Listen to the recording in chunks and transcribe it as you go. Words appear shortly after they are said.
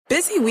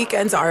Busy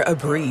weekends are a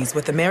breeze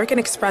with American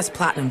Express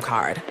Platinum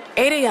Card.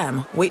 8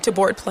 a.m., wait to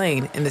board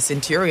plane in the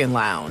Centurion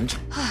Lounge.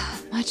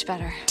 Much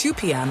better. 2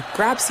 p.m.,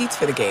 grab seats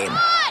for the game.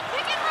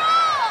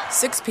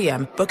 6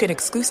 p.m., book an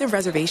exclusive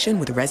reservation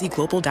with Resi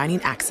Global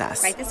Dining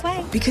Access. Right this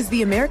way. Because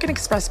the American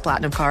Express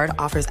Platinum Card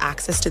offers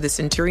access to the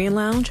Centurion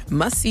Lounge,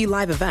 must-see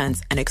live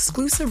events, and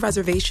exclusive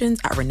reservations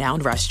at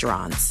renowned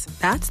restaurants.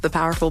 That's the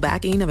powerful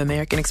backing of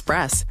American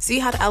Express. See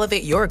how to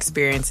elevate your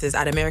experiences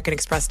at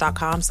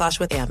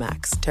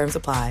americanexpress.com/withAmex. Terms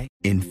apply.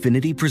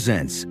 Infiniti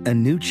presents a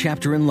new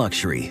chapter in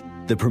luxury.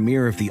 The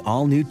premiere of the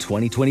all-new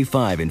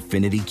 2025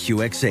 Infiniti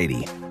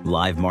QX80.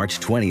 Live March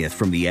 20th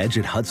from the Edge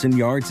at Hudson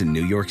Yards in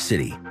New York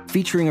City.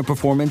 Featuring a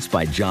performance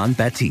by John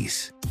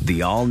Batiste.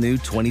 The all-new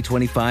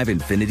 2025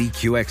 Infiniti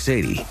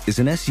QX80 is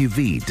an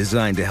SUV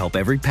designed to help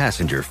every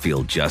passenger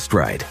feel just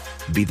right.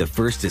 Be the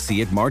first to see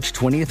it March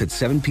 20th at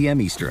 7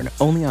 p.m. Eastern,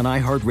 only on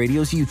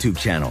iHeartRadio's YouTube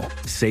channel.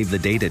 Save the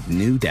date at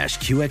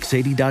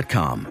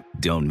new-QX80.com.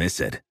 Don't miss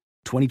it.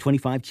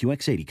 2025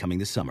 QX80 coming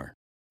this summer.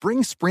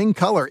 Bring spring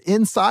color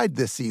inside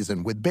this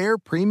season with Behr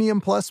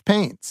Premium Plus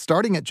paint,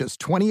 starting at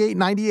just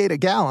 $28.98 a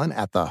gallon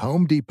at the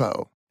Home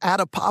Depot. Add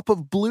a pop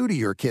of blue to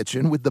your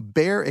kitchen with the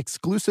Behr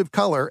exclusive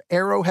color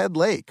Arrowhead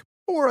Lake,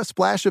 or a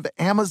splash of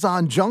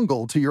Amazon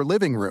Jungle to your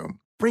living room.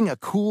 Bring a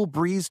cool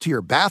breeze to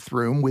your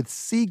bathroom with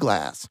Sea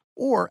Glass,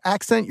 or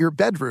accent your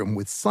bedroom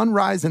with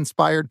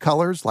sunrise-inspired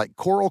colors like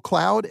Coral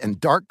Cloud and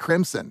Dark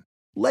Crimson.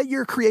 Let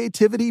your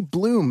creativity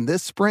bloom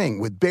this spring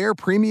with Behr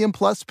Premium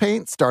Plus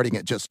paint starting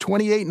at just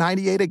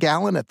 $28.98 a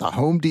gallon at the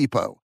Home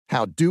Depot.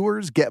 How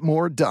doers get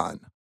more done.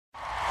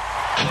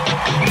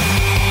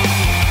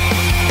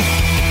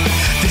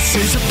 This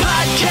is a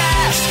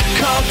podcast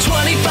called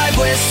 25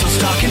 Whistles,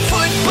 talking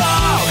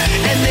football,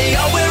 and they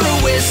all wear a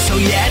whistle.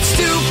 Yeah, it's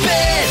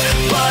stupid,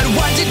 but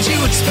what did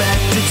you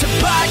expect? It's a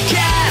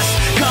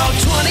podcast called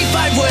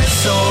 25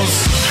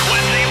 Whistles.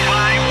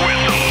 25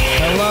 Whistles.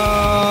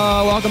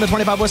 Hello, welcome to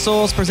 25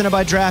 Whistles, presented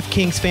by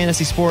DraftKings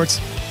Fantasy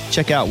Sports.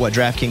 Check out what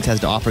DraftKings has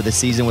to offer this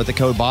season with the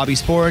code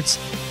BobbySports,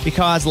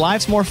 because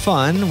life's more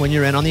fun when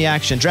you're in on the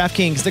action.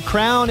 DraftKings, the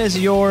crown is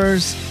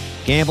yours.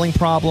 Gambling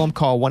problem?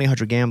 Call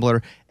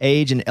 1-800-GAMBLER.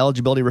 Age and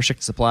eligibility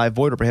restricted supply.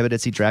 Void or prohibited.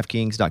 See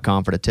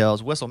DraftKings.com for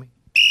details. Whistle me.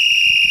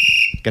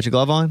 Got your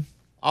glove on?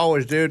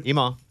 Always, dude.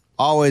 Emaw.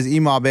 Always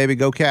Emaw, baby.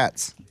 Go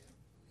Cats.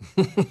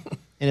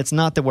 And it's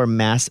not that we're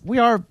we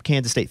are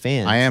Kansas State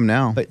fans. I am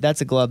now. But that's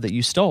a glove that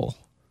you stole.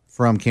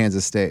 From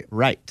Kansas State.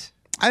 Right.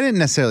 I didn't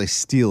necessarily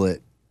steal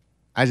it.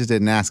 I just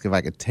didn't ask if I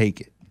could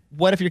take it.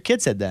 What if your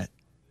kid said that?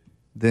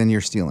 Then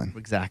you're stealing.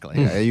 Exactly.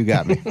 Yeah, you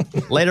got me.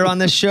 Later on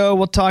this show,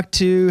 we'll talk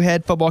to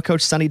head football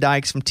coach Sonny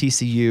Dykes from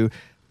TCU.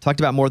 Talked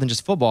about more than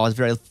just football. I was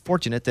very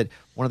fortunate that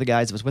one of the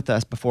guys that was with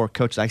us before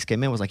Coach Dykes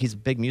came in was like, he's a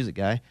big music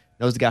guy.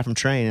 Knows the guy from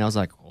Train. And I was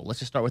like, well, let's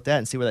just start with that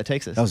and see where that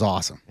takes us. That was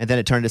awesome. And then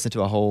it turned us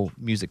into a whole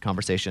music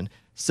conversation.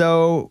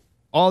 So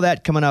all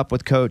that coming up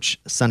with Coach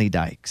Sonny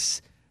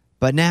Dykes.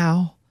 But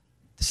now,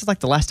 this is like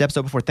the last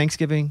episode before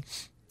Thanksgiving.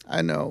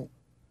 I know.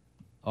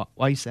 Oh,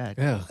 why are you sad?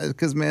 Yeah.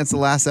 Because, man, it's the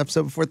last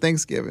episode before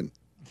Thanksgiving.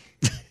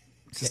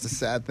 It's just a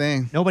sad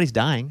thing. Nobody's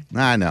dying.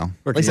 I know.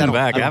 At least I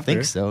don't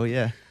think so,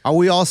 yeah. Are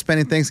we all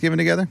spending Thanksgiving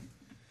together?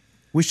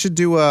 We should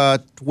do a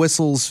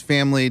Whistles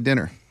family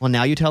dinner. Well,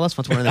 now you tell us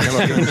once we're in the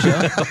middle of doing the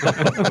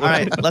show. All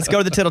right, let's go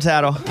to the tittle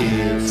tattle.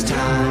 It's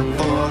time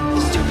for the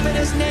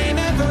stupidest name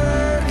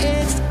ever.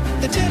 It's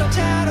the tittle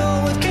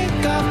tattle with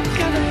Kickoff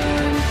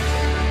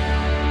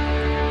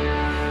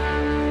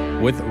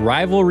Kevin. With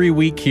rivalry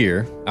week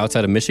here,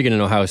 outside of Michigan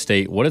and Ohio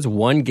State, what is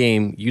one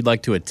game you'd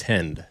like to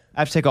attend? I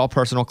have to take all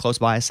personal close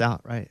bias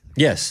out, right?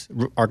 Yes,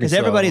 Arkansas. Because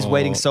everybody's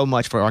waiting so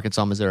much for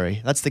Arkansas,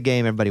 Missouri. That's the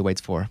game everybody waits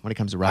for when it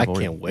comes to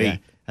rivalry. I can't wait. Yeah,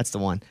 that's the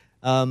one.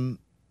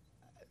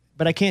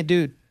 But I can't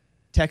do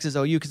Texas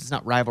OU because it's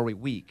not rivalry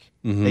week.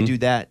 Mm-hmm. They do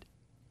that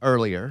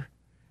earlier.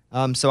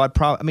 So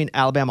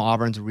Alabama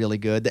Auburn's really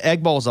good. The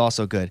Egg Bowl is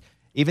also good,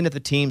 even if the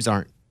teams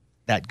aren't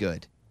that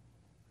good.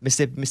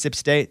 Mississippi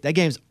State, that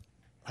game's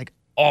like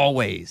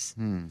always.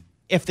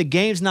 If the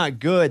game's not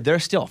good,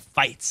 there's still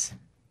fights.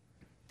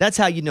 That's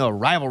how you know a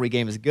rivalry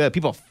game is good.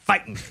 People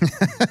fighting.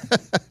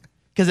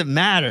 Because it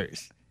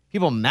matters.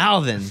 People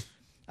mouthing.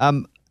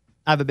 I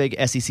have a big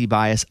SEC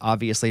bias,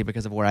 obviously,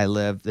 because of where I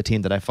live, the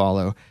team that I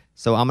follow.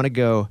 So I'm going to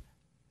go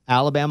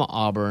Alabama,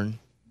 Auburn,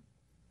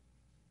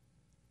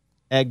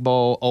 Egg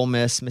Bowl, Ole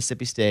Miss,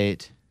 Mississippi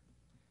State.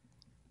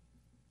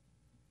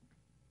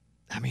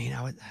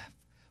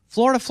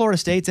 Florida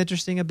State's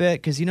interesting a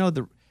bit because,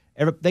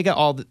 they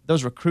got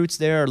those recruits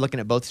there are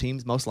looking at both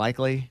teams most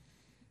likely.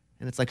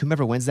 And it's like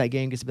whomever wins that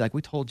game gets to be like,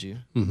 we told you.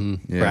 Mm-hmm.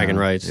 Yeah. Bragging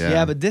rights.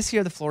 Yeah, but this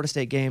year, the Florida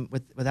State game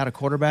without a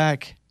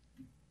quarterback,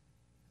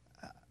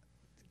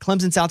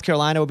 Clemson, South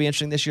Carolina will be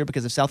interesting this year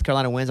because if South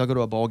Carolina wins, I'll go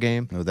to a bowl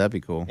game. Oh, that'd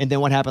be cool. And then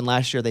what happened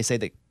last year, they say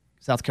that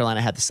South Carolina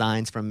had the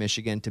signs from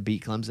Michigan to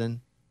beat Clemson.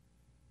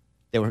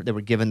 They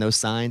were given those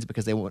signs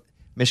because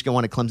Michigan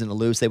wanted Clemson to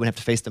lose. So they wouldn't have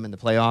to face them in the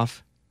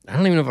playoff. I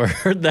don't even know if I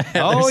heard that.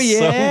 Oh,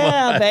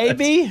 yeah,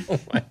 baby. Oh,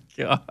 my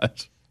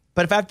gosh.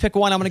 But if I have to pick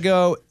one, I'm going to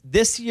go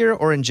this year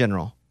or in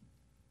general.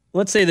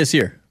 Let's say this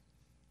year.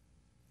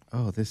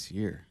 Oh, this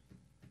year.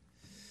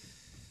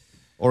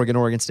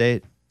 Oregon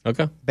State,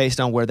 Okay. based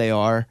on where they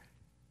are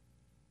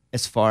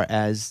as far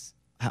as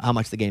how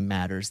much the game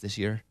matters this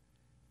year.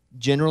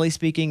 Generally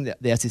speaking,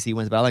 the SEC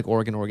wins, but I like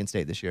Oregon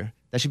State this year.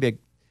 That should be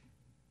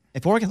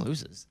if Oregon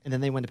loses and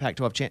then they win the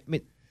Pac-12 champ. I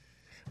mean,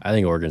 I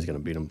think Oregon's going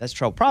to beat them. that's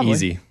trouble. Probably.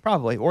 Easy.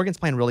 Probably. Oregon's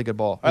playing really good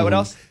ball. All right, what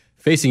else?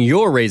 Facing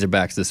your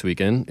Razorbacks this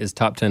weekend is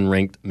top 10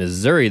 ranked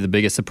Missouri, the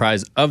biggest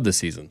surprise of the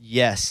season.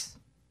 Yes.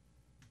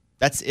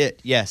 That's it.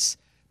 Yes.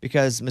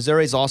 Because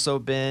Missouri's also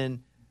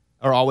been,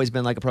 or always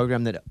been like a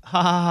program that,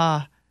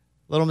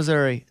 little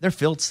Missouri, their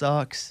field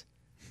sucks.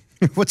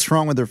 What's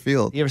wrong with their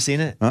field? You ever seen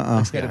it?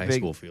 Uh-uh. Yeah, high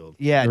school field.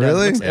 Yeah. It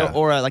Really? does. Yeah.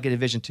 Or like a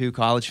Division II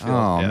college field.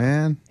 Oh,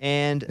 man.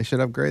 And They should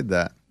upgrade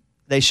that.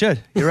 they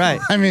should. You're right.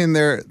 I mean,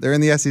 they're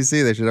in the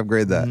SEC. They should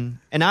upgrade that.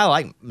 And I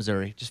like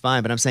Missouri just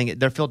fine, but I'm saying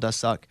their field does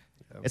suck.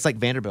 It's like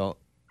Vanderbilt.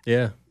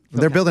 Yeah.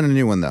 They're building a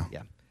new one, though.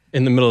 Yeah.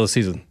 In the middle of the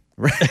season.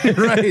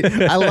 Right.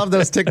 I love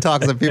those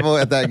TikToks of people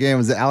at that game.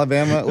 Was it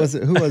Alabama? Who was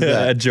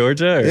that?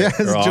 Georgia? Or, Yeah, it's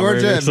or Auburn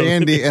Georgia or and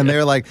something? Vandy, and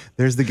they're like,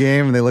 "There's the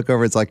game," and they look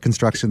over. It's like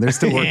construction. They're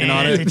still working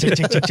on it. Ching,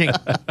 ching, ching, ching.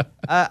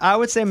 I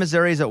would say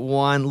Missouri's at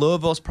 1.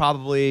 Louisville's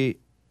probably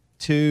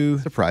 2.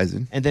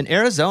 Surprising. And then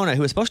Arizona,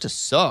 who was supposed to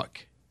suck,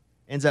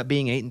 ends up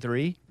being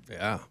 8-3.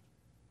 Yeah.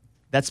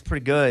 That's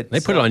pretty good. They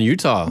put it on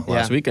Utah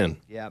last Yeah. weekend.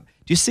 Yeah. Do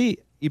you see?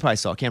 You probably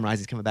saw Cam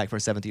Rising's coming back for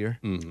his 7th year.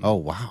 Oh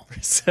wow.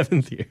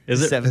 7th year.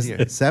 Is it? 7th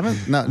year.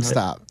 Seventh? No,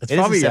 stop. It's It is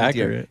probably his 7th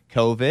year. accurate.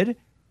 COVID,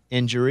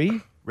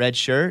 injury, red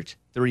shirt,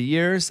 3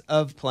 years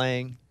of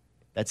playing.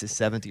 That's his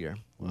 7th year.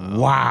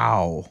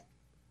 Wow.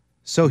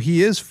 So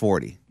he is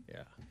 40.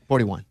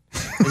 41.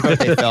 His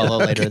birthday fell a little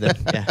later than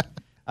yeah.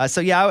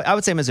 I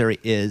would say Missouri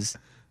is,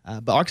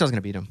 but Arkansas is going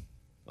to beat them.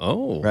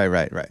 Oh.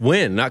 Right.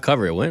 Win, not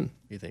cover it. Win,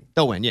 you think?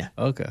 They'll win. Yeah.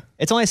 Okay.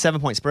 It's only a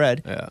 7-point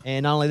spread. Yeah.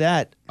 And not only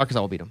that,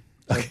 Arkansas will beat them.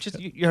 So just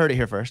you heard it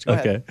here first. Go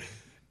ahead. Okay.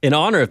 In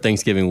honor of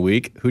Thanksgiving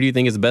week, who do you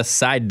think is the best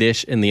side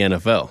dish in the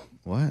NFL?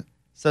 What?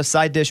 So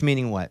side dish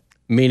meaning what?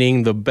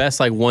 Meaning the best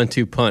like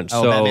 1-2 punch.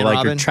 Oh, So Batman like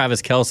your Robin?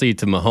 Travis Kelce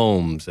to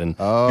Mahomes and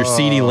your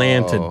CeeDee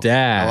Lamb to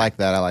Dak. I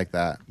like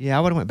that. Yeah, I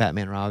would have went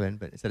Batman Robin,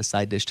 but instead of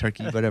side dish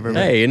turkey, whatever.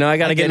 Hey, you know I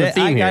got to get in the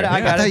theme here. I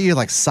I got thought it. you were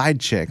like side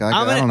chick.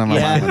 I don't know my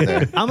yeah. mind went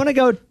there. I'm gonna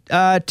go 2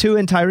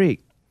 and Tyreek.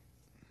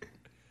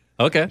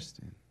 Okay.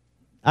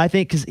 I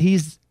think because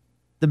he's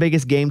the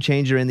biggest game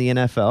changer in the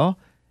NFL.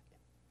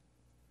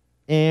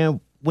 And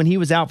when he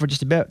was out for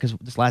just a bit, because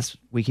this last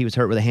week he was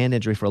hurt with a hand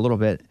injury for a little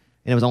bit,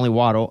 and it was only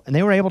Waddle, and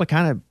they were able to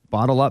kind of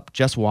bottle up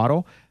just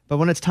Waddle. But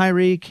when it's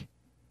Tyreek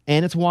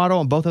and it's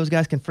Waddle, and both those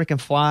guys can freaking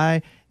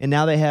fly, and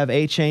now they have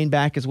A-Chain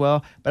back as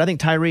well. But I think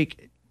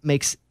Tyreek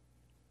makes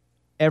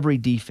every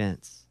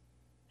defense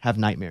have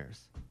nightmares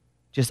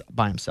just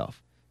by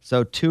himself.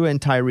 So 2 and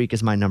Tyreek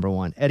is my number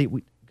 1. Eddie,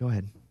 go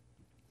ahead.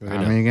 I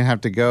mean, you're going to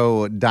have to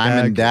go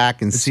Diamond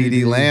Dak and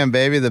CeeDee Lamb,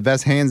 baby. The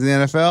best hands in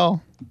the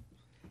NFL.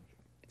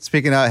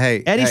 Speaking of,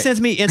 Eddie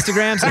sends me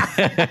Instagrams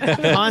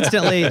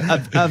constantly of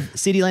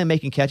CeeDee Lamb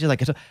making catches.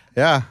 Like,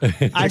 yeah.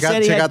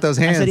 Check out those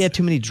hands. I said he had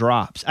too many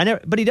drops.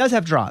 But he does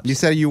have drops. You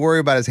said you worry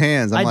about his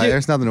hands. I'm I like, do.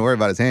 there's nothing to worry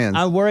about his hands.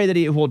 I worry that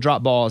he will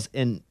drop balls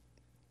in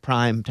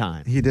prime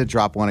time. He did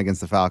drop one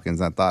against the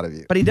Falcons. I thought of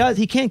you. But he does.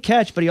 He can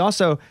catch, but he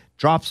also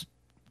drops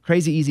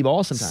crazy easy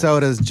balls sometimes. So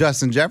does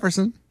Justin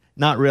Jefferson.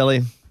 Not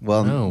really.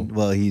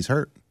 Well, he's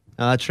hurt.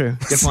 That's true.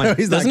 Good So point.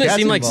 he's not Doesn't it seem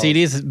catching like balls.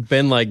 CD's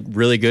been like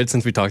really good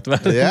since we talked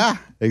about it? Yeah,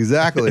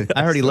 exactly.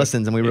 I heard he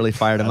listens, and we really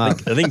fired him up.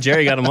 I think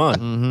Jerry got him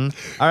on.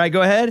 All right,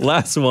 go ahead.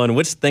 Last one.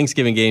 Which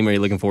Thanksgiving game are you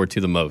looking forward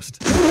to the most?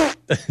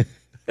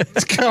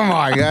 Come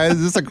on, guys.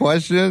 Is this a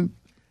question?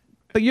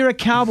 But you're a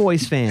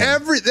Cowboys fan.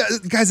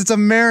 Guys, it's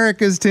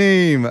America's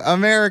team.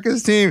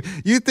 America's team.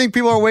 You think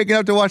people are waking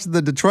up to watch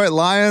the Detroit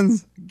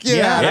Lions?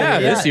 Get out of Yeah,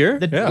 here. this year.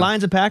 The Yeah.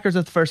 Lions and Packers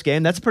are the first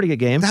game. That's a pretty good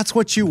game. That's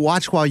what you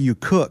watch while you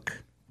cook.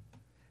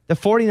 The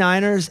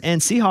 49ers and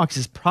Seahawks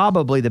is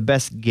probably the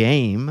best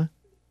game.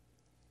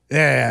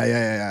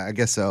 Yeah. I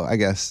guess so.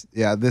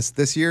 Yeah,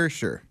 this year,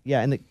 sure.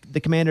 Yeah, and the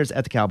Commanders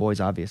at the Cowboys,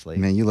 obviously.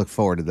 Man, you look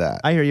forward to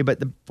that. I hear you, but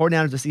the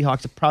 49ers and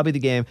Seahawks are probably the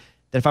game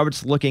that if I were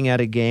just looking at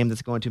a game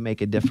that's going to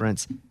make a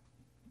difference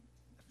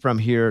from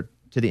here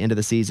to the end of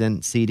the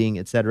season, seeding,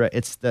 et cetera,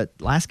 it's the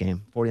last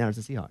game, 49ers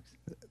and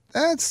Seahawks.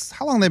 That's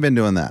how long they've been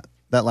doing that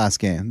last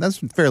game. That's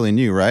fairly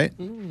new, right?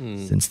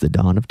 Since the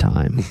dawn of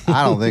time.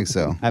 I don't think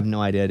so. I have no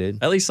idea,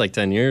 dude. At least like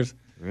 10 years.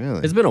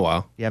 Really? It's been a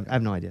while. Yeah, I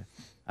have no idea.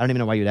 I don't even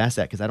know why you'd ask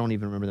that because I don't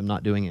even remember them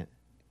not doing it.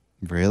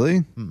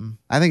 Really?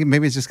 I think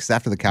maybe it's just because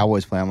after the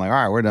Cowboys play, I'm like, all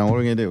right, we're done. What are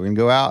we going to do? We're going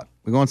to go out?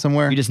 We're going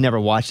somewhere? You just never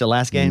watched the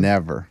last game?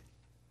 Never.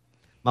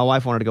 My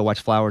wife wanted to go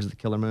watch Flowers of the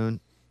Killer Moon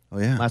Oh,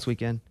 yeah. last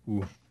weekend.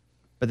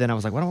 But then I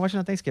was like, what am I watching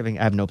on Thanksgiving?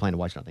 I have no plan to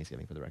watch it on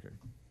Thanksgiving, for the record.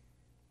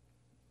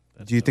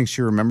 Do you think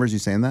she remembers you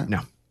saying that?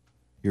 No.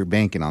 You're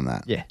banking on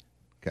that. Yeah.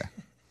 Okay.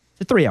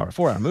 It's a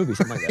 4-hour movie,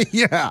 something like that.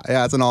 Yeah,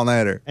 it's an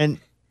all-nighter. And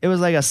it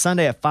was like a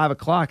Sunday at 5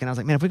 o'clock. And I was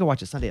like, man, if we could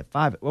watch a Sunday at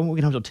 5, when won't we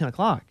get home till 10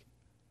 o'clock?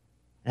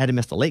 I had to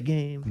miss the late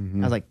game.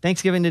 I was like,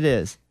 Thanksgiving it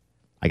is.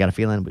 I got a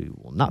feeling we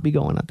will not be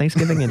going on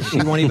Thanksgiving, and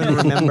she won't even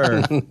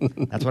remember.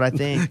 That's what I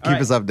think. Keep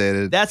us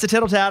updated. That's the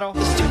Tittle Tattle.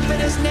 The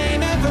stupidest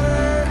name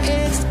ever.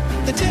 It's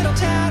the Tittle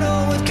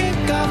Tattle with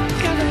Kickoff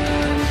Kevin.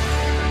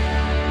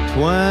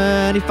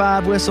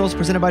 25 Whistles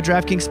presented by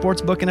DraftKings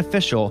Sportsbook, an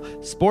official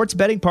sports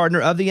betting partner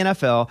of the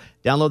NFL.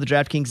 Download the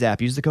DraftKings app.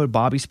 Use the code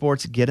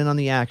BobbySports. Get in on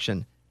the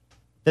action.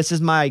 This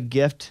is my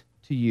gift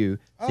to you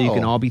so you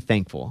can all be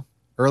thankful.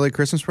 Early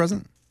Christmas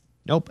present?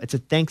 Nope, it's a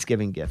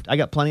Thanksgiving gift. I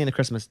got plenty in the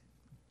Christmas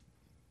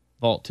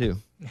vault, too.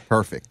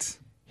 Perfect.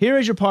 Here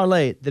is your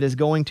parlay that is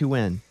going to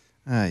win.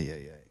 Yeah.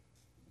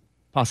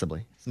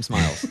 Possibly. Some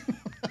smiles.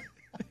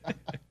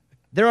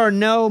 There are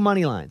no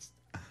money lines.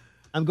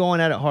 I'm going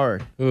at it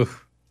hard.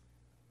 Oof.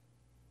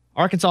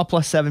 Arkansas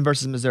 +7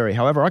 versus Missouri.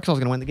 However, Arkansas is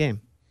going to win the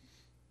game.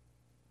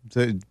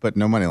 So, but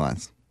no money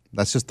lines.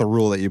 That's just the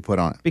rule that you put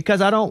on it.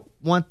 Because I don't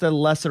want the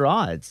lesser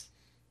odds.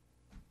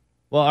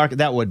 Well,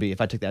 that would be.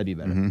 If I took that, it'd be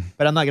better. Mm-hmm.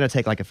 But I'm not going to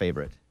take like a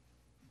favorite.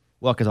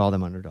 Well, because all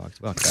them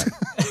underdogs. Well,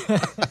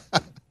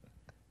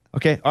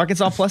 okay,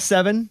 Arkansas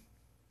 +7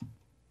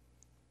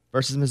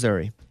 versus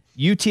Missouri.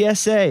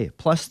 UTSA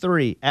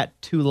 +3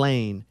 at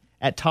Tulane.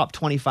 At top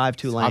 25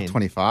 Tulane. Top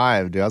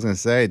 25, dude. I was going to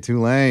say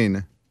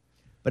Tulane.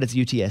 But it's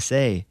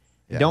UTSA.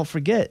 Yeah. Don't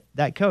forget,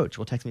 that coach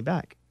will text me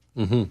back.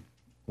 Mm-hmm.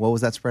 What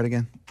was that spread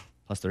again?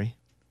 +3.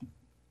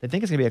 They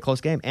think it's going to be a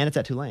close game, and it's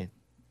at Tulane.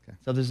 Okay.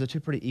 So there's the two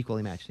pretty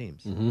equally matched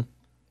teams. Mm-hmm.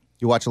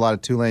 You watch a lot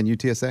of Tulane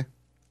UTSA?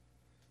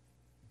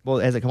 Well,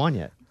 has it come on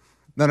yet?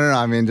 No.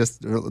 I mean,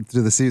 just through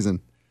the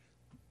season.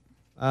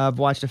 I've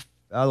watched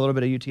a little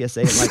bit of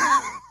UTSA and like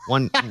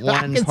one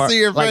see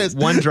your face.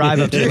 one drive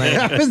of Tulane.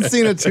 I haven't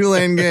seen a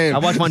Tulane game. I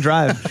watched one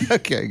drive.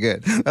 Okay,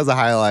 good. That was a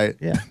highlight.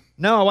 Yeah.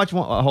 No, I watched a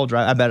whole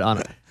drive. I bet on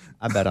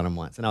them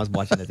once, and I was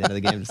watching at the end of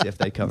the game to see if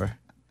they cover.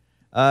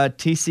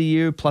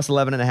 TCU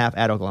 +11.5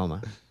 at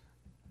Oklahoma.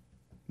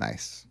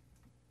 Nice.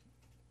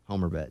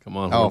 Homer bet. Come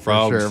on, Oh,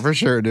 Frogs. for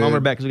sure, dude. Homer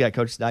bet because we got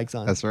Coach Dykes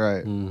on. That's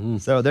right. Mm-hmm.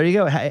 So there you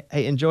go. Hey,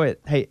 enjoy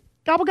it. Hey,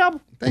 gobble gobble.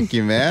 Thank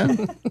you,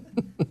 man.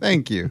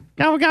 Thank you.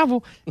 Gobble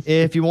gobble.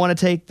 If you want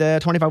to take the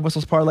 25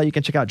 Whistles parlay, you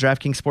can check out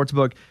DraftKings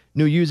Sportsbook.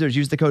 New users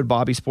use the code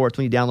BobbySports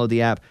when you download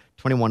the app.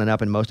 21 and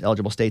up in most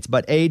eligible states,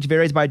 but age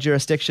varies by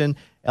jurisdiction.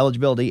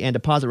 Eligibility and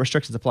deposit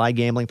restrictions apply.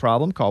 Gambling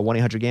problem? Call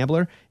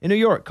 1-800-GAMBLER. In New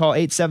York, call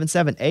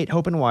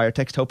 877-8-HOPE-NY or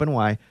text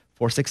HOPE-NY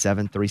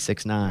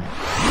 467-369.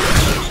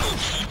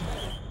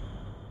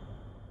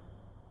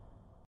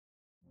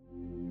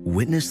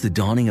 Witness the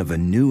dawning of a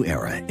new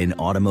era in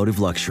automotive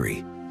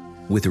luxury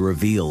with a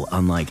reveal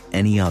unlike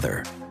any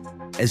other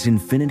as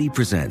Infiniti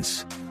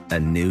presents a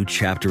new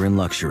chapter in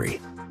luxury,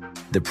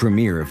 the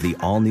premiere of the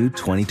all-new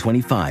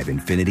 2025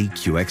 Infiniti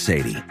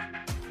QX80.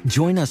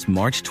 Join us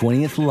March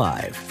 20th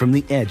live from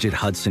the Edge at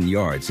Hudson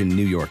Yards in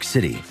New York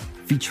City,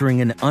 featuring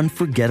an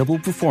unforgettable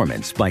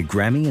performance by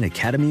Grammy and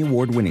Academy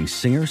Award-winning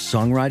singer,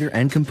 songwriter,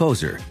 and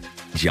composer,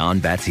 John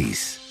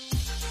Batiste.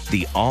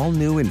 The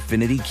all-new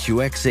Infiniti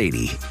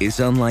QX80 is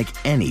unlike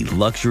any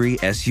luxury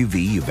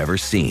SUV you've ever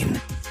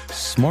seen.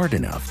 Smart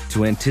enough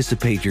to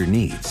anticipate your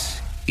needs,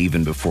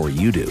 even before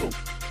you do.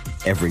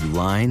 Every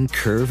line,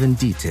 curve, and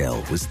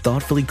detail was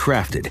thoughtfully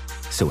crafted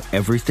so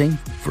everything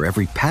for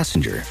every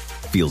passenger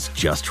feels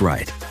just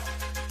right.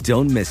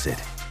 Don't miss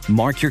it.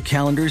 Mark your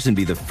calendars and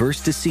be the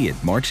first to see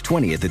it March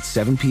 20th at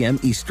 7 p.m.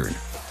 Eastern,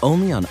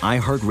 only on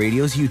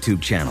iHeartRadio's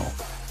YouTube channel.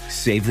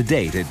 Save the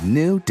date at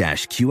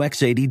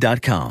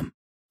new-QX80.com.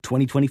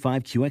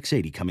 2025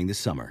 QX80 coming this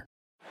summer.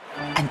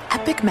 An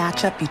epic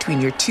matchup between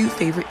your two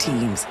favorite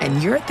teams,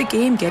 and you're at the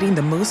game getting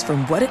the most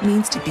from what it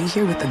means to be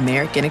here with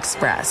American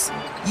Express.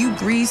 You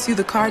breeze through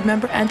the card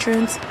member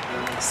entrance,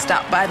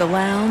 stop by the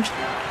lounge.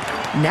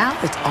 Now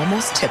it's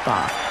almost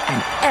tip-off,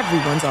 and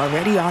everyone's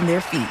already on their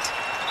feet.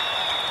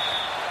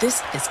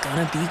 This is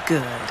gonna be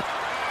good.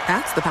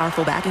 That's the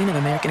powerful backing of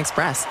American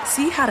Express.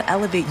 See how to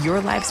elevate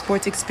your live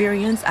sports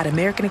experience at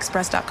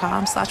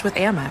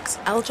americanexpress.com/withAmex.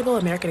 Eligible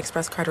American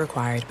Express card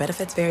required.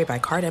 Benefits vary by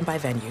card and by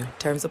venue.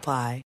 Terms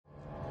apply.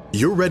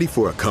 You're ready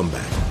for a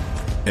comeback.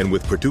 And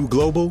with Purdue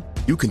Global,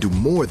 you can do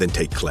more than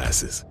take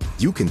classes.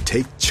 You can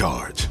take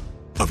charge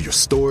of your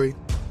story,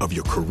 of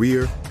your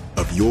career,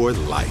 of your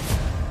life.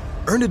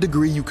 Earn a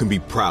degree you can be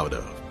proud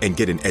of and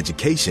get an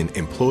education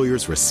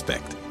employers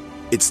respect.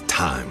 It's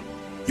time,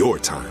 your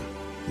time,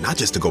 not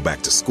just to go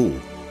back to school,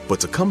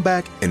 but to come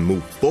back and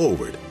move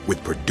forward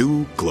with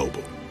Purdue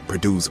Global,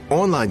 Purdue's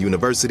online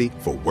university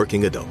for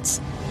working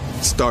adults.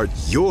 Start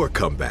your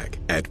comeback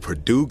at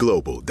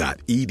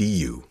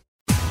purdueglobal.edu.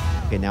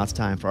 Okay, now it's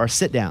time for our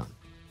sit-down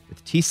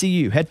with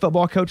TCU head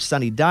football coach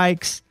Sonny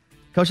Dykes.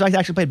 Coach Dykes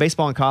actually played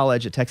baseball in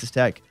college at Texas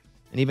Tech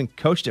and even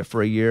coached it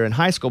for a year in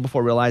high school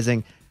before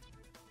realizing,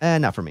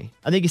 not for me.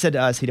 I think he said to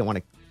us he didn't want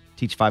to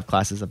teach 5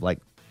 classes of like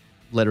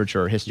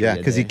literature or history. Yeah,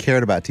 because he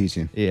cared about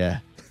teaching. Yeah.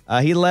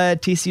 He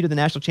led TCU to the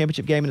national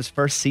championship game in his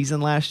first season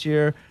last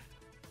year.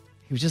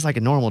 He was just like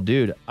a normal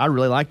dude. I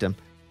really liked him.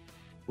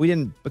 We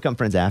didn't become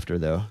friends after,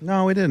 though.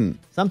 No, we didn't.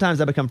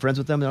 Sometimes I become friends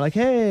with them. They're like,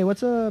 hey,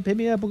 what's up? Hit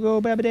me up. We'll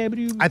go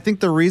babba-dabba-doo. I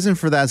think the reason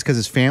for that is because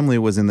his family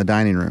was in the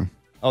dining room.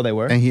 Oh, they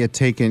were? And he had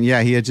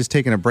just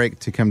taken a break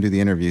to come do the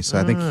interview. So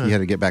I think he had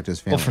to get back to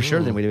his family. Well, for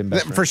sure, then we'd have been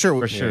best friends. For sure.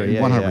 For sure,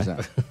 yeah,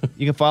 100%.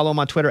 You can follow him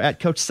on Twitter at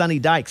Coach Sonny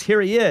Dykes. Here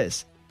he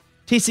is,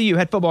 TCU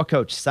head football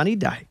coach, Sonny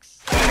Dykes.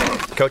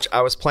 Coach,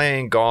 I was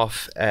playing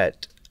golf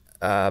at,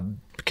 I'm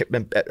just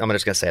going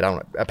to say it,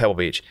 at Pebble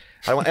Beach.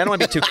 I don't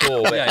want to be too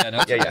cool. But yeah.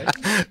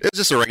 It was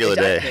just a regular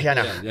day. Yeah, I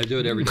know. Yeah, I do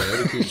it every day,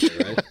 every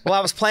Tuesday, right? Well,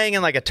 I was playing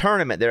in like a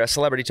tournament there, a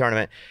celebrity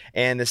tournament,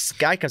 and this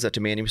guy comes up to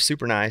me, and he was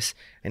super nice,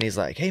 and he's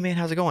like, "Hey, man,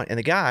 how's it going?" And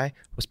the guy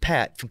was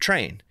Pat from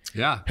Train.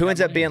 Yeah. Who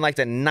ends up being like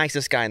the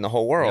nicest guy in the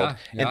whole world.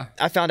 Yeah. And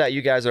I found out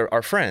you guys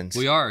are friends.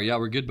 We are. Yeah,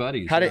 we're good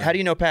buddies. How do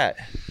you know Pat?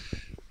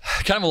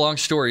 Kind of a long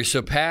story.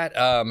 So Pat,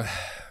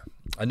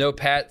 I know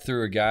Pat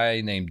through a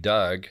guy named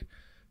Doug,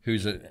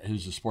 who's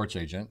a sports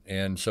agent.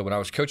 And so when I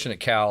was coaching at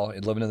Cal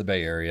and living in the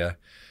Bay Area,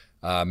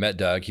 met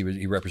Doug.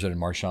 He represented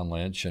Marshawn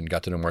Lynch and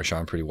got to know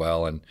Marshawn pretty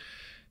well. And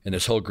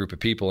this whole group of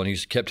people. And he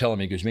kept telling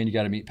me, he goes, "Man, you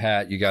got to meet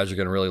Pat. You guys are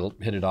going to really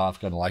hit it off,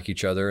 going to like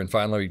each other." And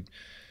finally,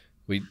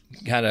 we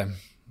kind of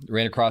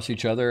ran across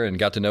each other and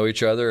got to know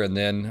each other. And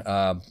then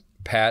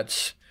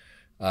Pat's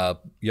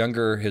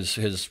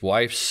his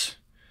wife's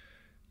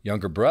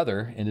younger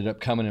brother ended up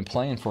coming and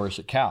playing for us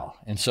at Cal.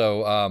 And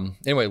so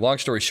anyway, long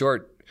story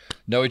short,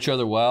 know each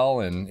other well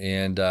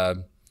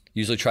and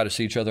usually try to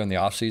see each other in the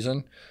off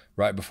season.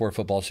 Right before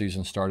football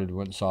season started,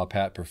 went and saw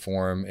Pat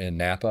perform in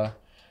Napa.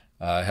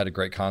 Had a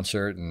great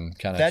concert and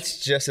kind of.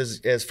 That's just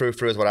as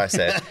frou-frou as what I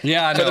said.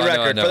 Yeah, I know. For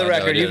the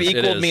record, you've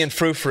equaled me in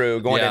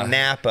frou-frou going to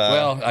Napa.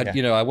 Well,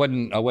 I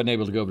wasn't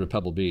able to go over to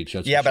Pebble Beach.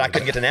 That's but I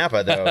couldn't get to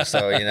Napa though.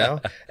 So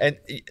and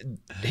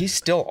he's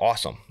still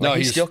awesome.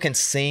 He still can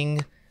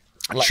sing.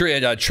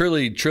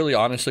 Truly,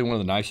 honestly, one of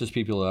the nicest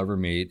people you'll ever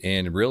meet,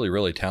 and really,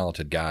 really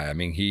talented guy. I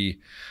mean, he,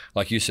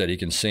 like you said, he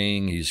can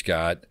sing. He's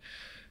got.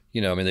 They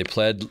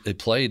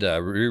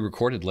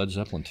re-recorded Led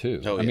Zeppelin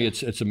too. Oh, yeah. I mean,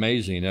 it's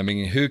amazing. I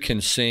mean, who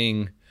can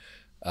sing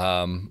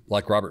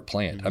like Robert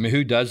Plant? I mean,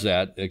 who does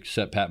that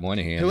except Pat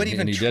Moynihan? Who would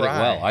even he try? did it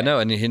well. I know,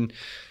 and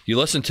you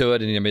listen to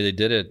it, and they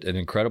did it an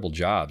incredible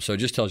job. So it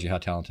just tells you how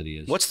talented he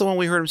is. What's the one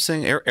we heard him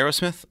sing?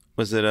 Aerosmith?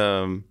 Was it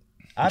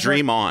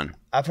Dream On?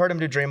 I've heard him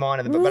do Dream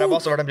On, but I've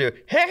also heard him do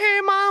Hey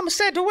Mom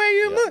said the way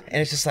you move,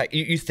 and it's just like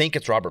you think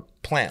it's Robert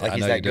Plant, like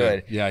he's that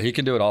good. Yeah, he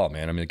can do it all,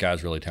 man. I mean, the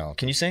guy's really talented.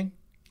 Can you sing?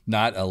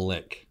 Not a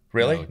lick.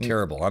 Really? No,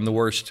 terrible. I'm the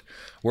worst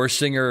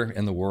singer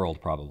in the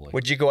world, probably.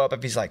 Would you go up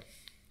if he's like,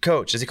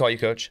 Coach? Does he call you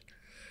Coach?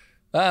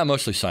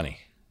 Mostly Sonny.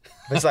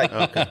 It's like,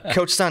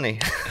 Coach Sonny,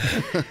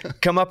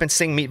 come up and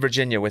sing "Meet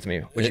Virginia" with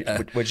me.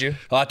 Would you?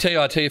 I'll tell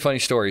you a funny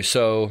story.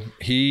 So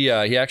he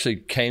actually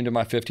came to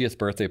my 50th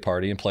birthday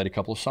party and played a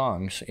couple of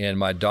songs. And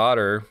my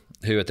daughter,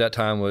 who at that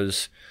time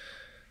was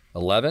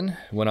 11,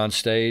 went on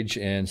stage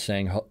and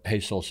sang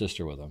 "Hey Soul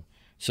Sister" with him.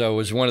 So it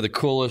was one of the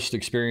coolest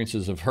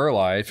experiences of her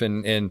life,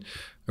 and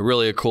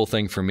really a cool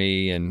thing for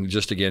me, and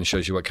just again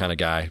shows you what kind of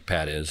guy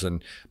Pat is.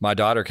 And my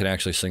daughter can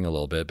actually sing a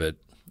little bit, but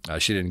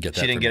she didn't get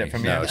that. She didn't get it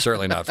from you. No,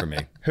 certainly not from me.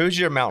 Who's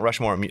your Mount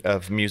Rushmore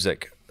of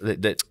music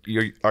that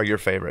are your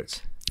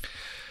favorites?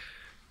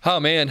 Oh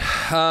man,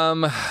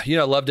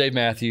 love Dave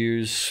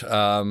Matthews.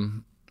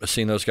 I've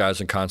seen those guys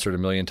in concert a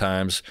million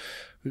times.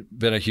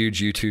 Been a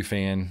huge U2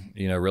 fan,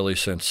 really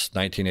since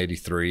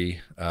 1983.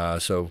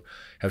 So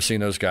have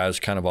seen those guys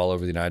kind of all over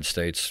the United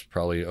States,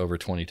 probably over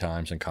 20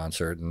 times in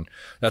concert. And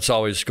that's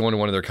always, going to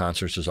one of their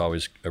concerts is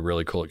always a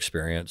really cool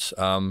experience.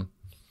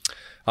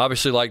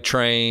 Obviously like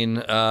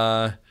Train,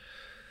 I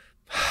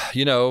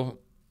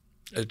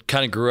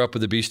kind of grew up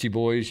with the Beastie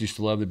Boys. Used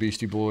to love the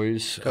Beastie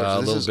Boys a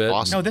little bit.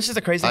 Awesome. No, this is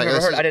the craziest thing I've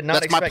ever heard. I did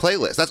not expect. That's my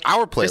playlist. That's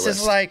our playlist. This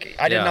is like,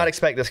 I did not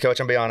expect this, Coach.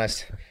 I'm going to be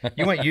honest.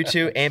 You went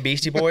U2 and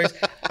Beastie Boys.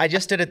 I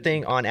just did a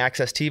thing on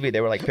Access TV.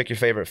 They were like, pick your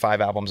favorite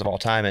 5 albums of all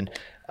time. And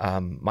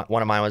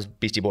one of mine was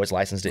Beastie Boys'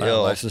 License to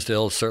Ill. License to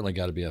Ill has certainly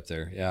got to be up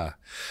there. Yeah.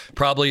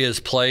 Probably as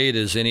played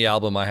as any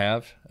album I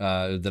have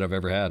that I've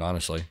ever had,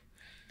 honestly.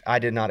 I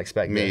did not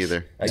expect Me this.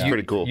 either. It's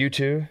pretty cool.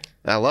 U2?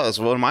 I love it. It's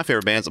one of my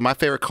favorite bands. My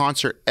favorite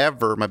concert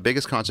ever, my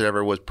biggest concert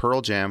ever, was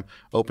Pearl Jam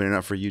opening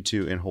up for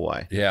U2 in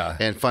Hawaii. Yeah.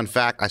 And fun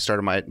fact, I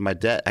started my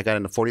debt. I got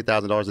into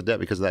 $40,000 of debt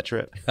because of that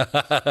trip. Hey.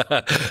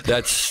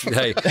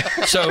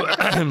 So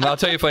I'll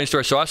tell you a funny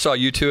story. So I saw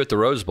U2 at the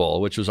Rose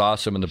Bowl, which was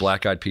awesome, and the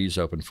Black Eyed Peas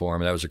opened for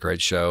them. That was a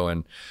great show.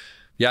 And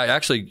yeah,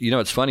 actually,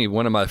 it's funny.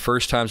 One of my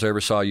first times I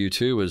ever saw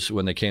U2 was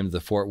when they came to the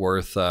Fort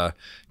Worth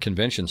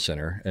Convention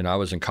Center, and I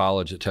was in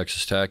college at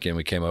Texas Tech, and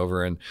we came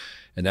over, and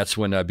that's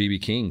when B.B.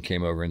 King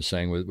came over and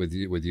sang with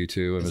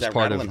U2, and was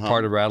part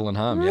of Rattle and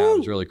Hum. Yeah, it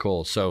was really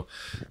cool. So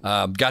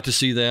got to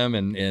see them,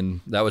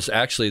 and that was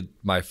actually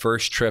my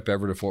first trip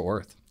ever to Fort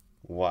Worth.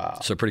 Wow.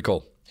 So pretty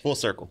cool. Full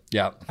circle.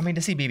 Yeah. I mean,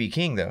 to see B.B.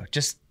 King, though,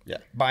 just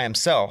by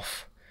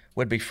himself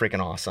would be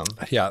freaking awesome.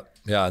 Yeah,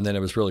 and then it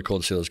was really cool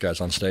to see those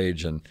guys on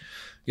stage, and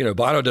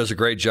Bono does a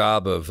great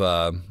job of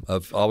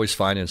always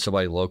finding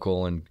somebody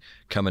local and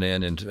coming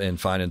in and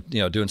finding,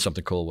 doing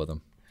something cool with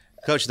them.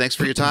 Coach, thanks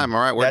for your time. All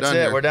right, we're done. That's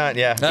it. Here. We're done.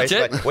 Yeah, that's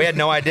basically. it. We had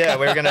no idea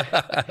we were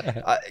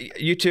gonna.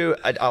 You two,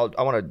 I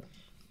want to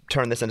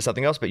turn this into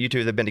something else, but you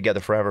two have been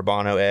together forever.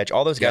 Bono, Edge,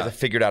 all those guys have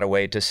figured out a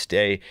way to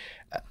stay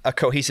a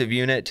cohesive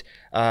unit,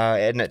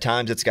 and at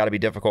times it's got to be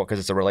difficult because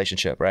it's a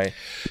relationship, right?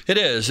 It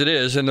is,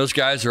 and those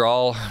guys are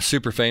all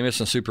super famous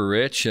and super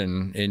rich,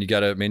 and you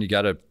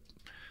gotta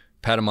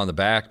pat them on the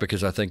back,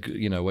 because I think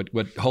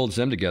what holds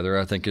them together,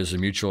 I think, is a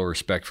mutual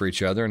respect for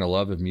each other and a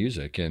love of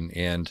music,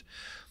 and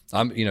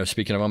I'm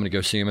speaking of, I'm going to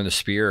go see him in the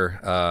Sphere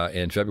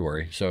in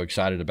February, so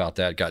excited about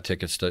that. Got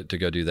tickets to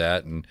go do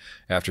that, and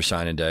after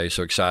signing day,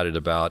 so excited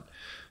about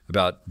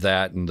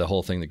that and the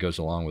whole thing that goes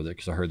along with it,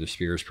 because I heard the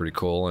Sphere is pretty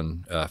cool,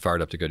 and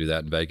fired up to go do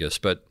that in Vegas.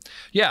 But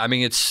yeah, I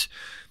mean, it's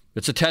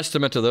a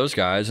testament to those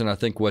guys, and I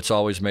think what's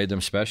always made them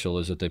special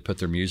is that they put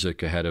their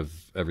music ahead of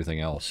everything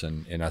else,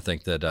 and I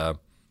think that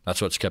that's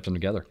what's kept them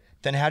together.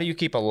 Then how do you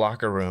keep a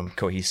locker room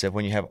cohesive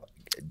when you have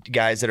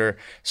guys that are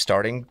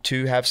starting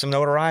to have some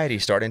notoriety,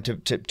 starting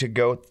to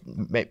go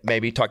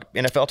maybe talk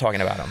NFL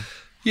talking about them?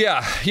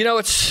 Yeah,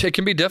 it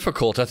can be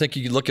difficult. I think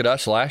you look at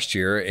us last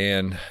year,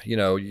 and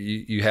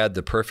you had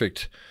the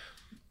perfect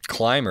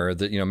climber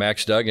that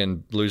Max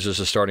Duggan loses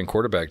a starting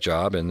quarterback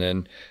job, and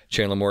then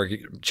Chandler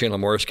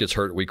Morris gets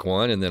hurt week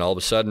 1, and then all of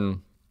a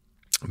sudden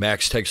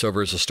Max takes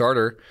over as a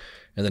starter,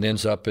 and then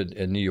ends up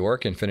in New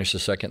York and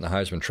finishes second in the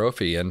Heisman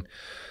Trophy. And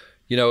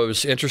it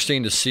was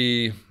interesting to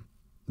see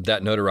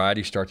that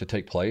notoriety start to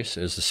take place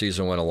as the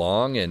season went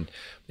along, and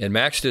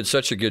Max did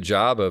such a good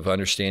job of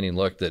understanding,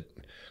 look, that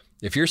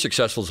if you're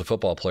successful as a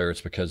football player,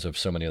 it's because of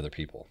so many other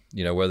people.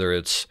 Whether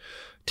it's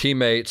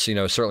teammates,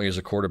 certainly as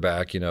a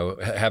quarterback,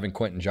 having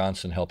Quentin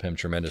Johnson help him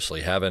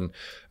tremendously, having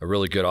a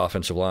really good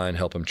offensive line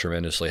help him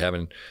tremendously,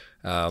 having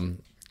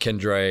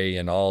Kendra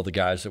and all the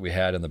guys that we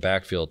had in the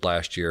backfield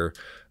last year,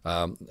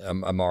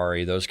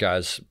 Amari, those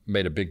guys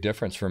made a big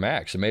difference for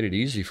Max. It made it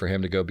easy for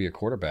him to go be a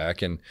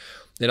quarterback. And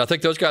I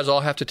think those guys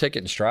all have to take it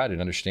in stride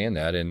and understand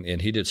that.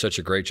 And he did such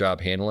a great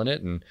job handling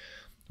it. And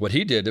what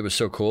he did that was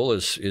so cool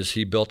is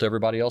he built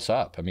everybody else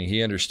up. I mean,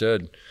 he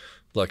understood,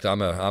 look,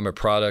 I'm a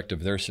product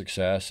of their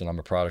success, and I'm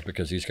a product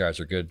because these guys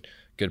are good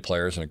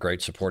players and a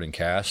great supporting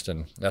cast,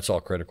 and that's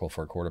all critical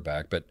for a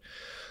quarterback. But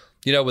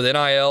with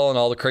NIL and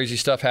all the crazy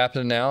stuff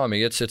happening now, I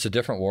mean, it's a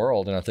different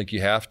world, and I think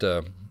you have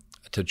to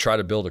try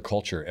to build a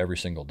culture every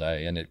single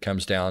day, and it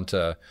comes down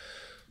to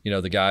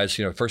the guys,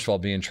 first of all,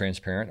 being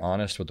transparent,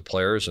 honest with the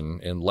players,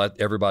 and let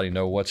everybody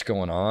know what's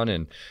going on,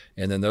 and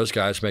then those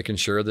guys making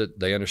sure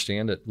that they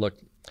understand that, look,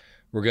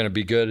 we're going to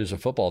be good as a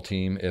football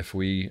team if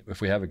we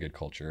have a good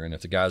culture, and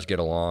if the guys get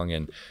along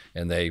and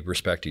they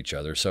respect each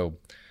other. So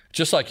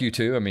just like you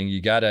two, I mean,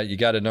 you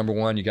gotta number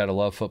one, you gotta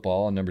love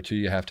football, and number two,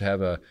 you have to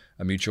have a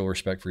mutual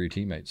respect for your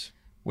teammates.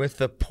 With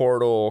the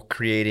portal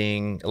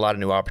creating a lot of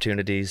new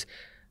opportunities,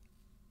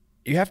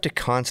 you have to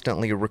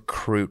constantly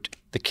recruit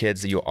the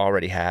kids that you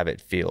already have, it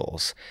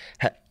feels.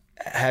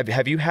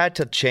 Have you had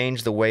to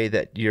change the way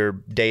that your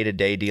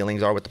day-to-day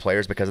dealings are with the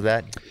players because of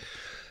that?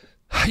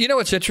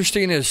 What's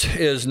interesting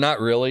is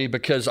not really,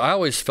 because I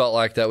always felt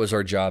like that was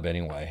our job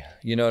anyway.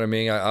 You know what I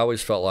mean? I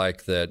always felt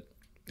like that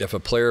if a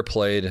player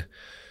played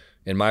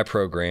in my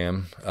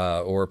program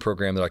or a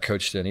program that I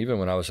coached in, even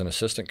when I was an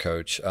assistant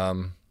coach,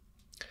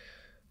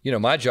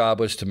 my job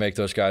was to make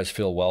those guys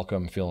feel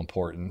welcome, feel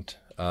important,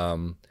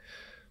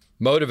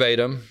 motivate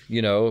them,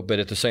 but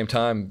at the same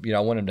time, I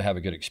want them to have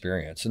a good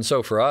experience. And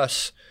so for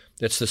us,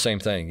 it's the same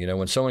thing.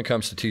 When someone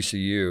comes to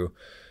TCU,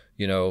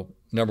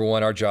 number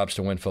one, our job's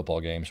to win football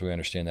games. We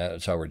understand that.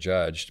 That's how we're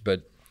judged.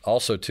 But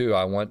also, too,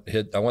 I want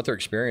their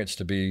experience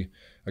to be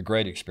a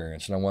great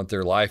experience, and I want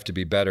their life to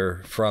be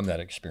better from that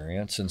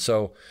experience. And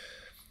so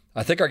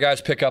I think our guys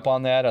pick up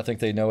on that. I think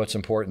they know it's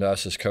important to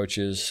us as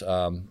coaches.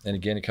 And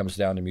again, it comes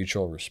down to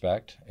mutual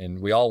respect. And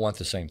we all want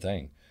the same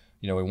thing.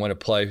 We want to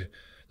play.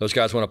 Those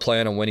guys want to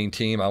play on a winning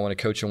team. I want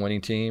to coach a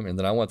winning team. And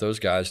then I want those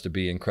guys to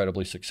be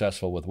incredibly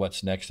successful with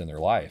what's next in their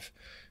life,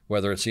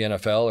 whether it's the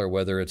NFL or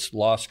whether it's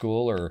law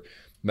school or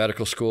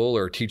medical school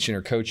or teaching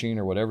or coaching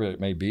or whatever it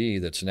may be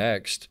that's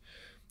next.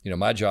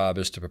 My job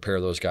is to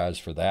prepare those guys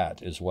for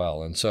that as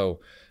well. And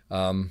so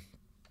I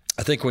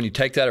think when you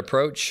take that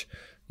approach,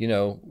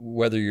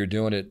 whether you're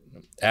doing it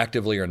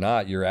actively or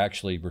not, you're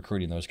actually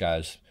recruiting those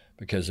guys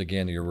because,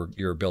 again,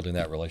 you're building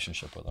that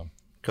relationship with them.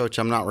 Coach,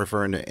 I'm not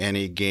referring to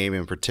any game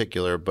in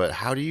particular, but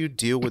how do you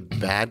deal with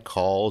bad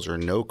calls or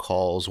no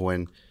calls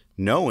when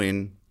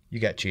knowing you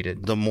got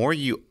cheated? The more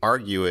you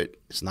argue it,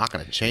 it's not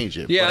going to change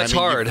it. Yeah, it's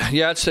hard.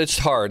 It's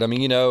hard. I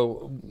mean,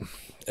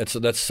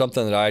 that's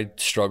something that I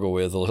struggle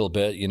with a little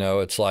bit.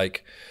 It's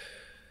like,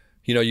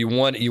 you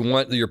want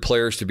your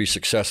players to be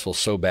successful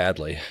so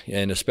badly,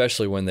 and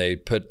especially when they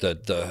put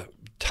the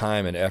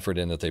time and effort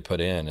in that they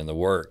put in and the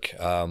work.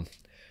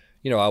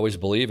 I always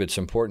believe it's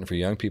important for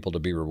young people to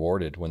be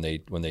rewarded when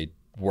they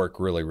work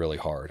really, really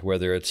hard.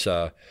 Whether it's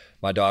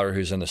my daughter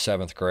who's in the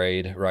 7th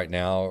grade right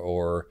now,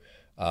 or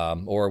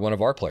one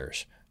of our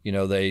players.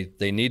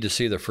 They need to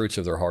see the fruits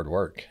of their hard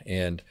work,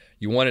 and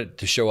you want it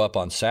to show up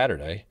on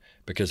Saturday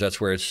because that's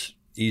where it's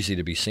easy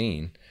to be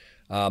seen.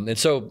 And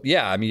so,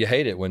 yeah, I mean, you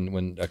hate it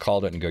when a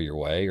call doesn't go your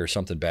way or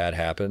something bad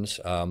happens.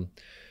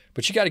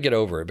 But you got to get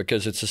over it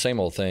because it's the same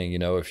old thing.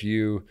 If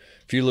you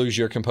lose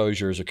your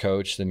composure as a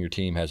coach, then your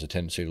team has a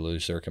tendency to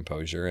lose their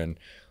composure. And,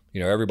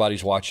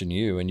 everybody's watching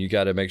you, and you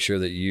got to make sure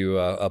that you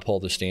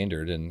uphold the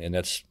standard. And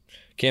that's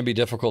can be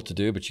difficult to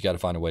do, but you got to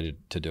find a way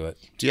to do it.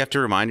 Do you have to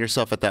remind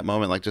yourself at that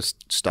moment, like,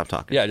 just stop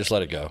talking? Yeah, just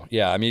let it go.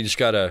 Yeah, I mean, you just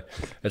got to,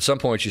 at some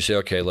point you say,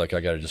 okay, look,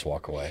 I got to just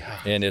walk away.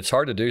 And it's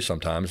hard to do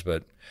sometimes,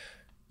 but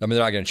I mean,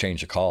 they're not going to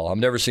change the call. I've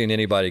never seen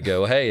anybody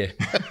go, hey,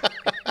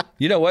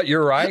 you know what?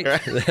 You're right.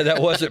 That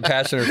wasn't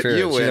pass interference.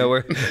 You win.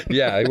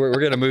 We're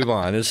going to move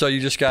on. And so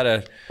you just got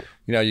to,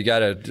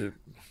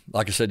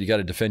 like I said, you got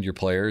to defend your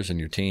players and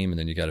your team, and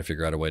then you got to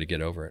figure out a way to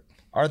get over it.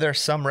 Are there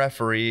some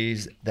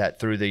referees that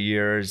through the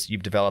years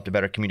you've developed a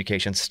better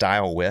communication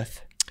style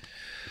with?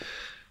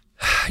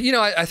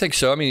 I think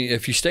so. I mean,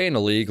 if you stay in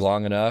the league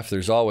long enough,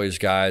 there's always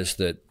guys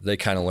that they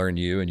kind of learn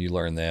you and you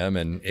learn them,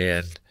 and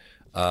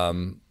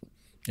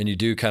you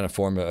do kind of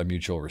form a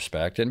mutual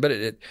respect. But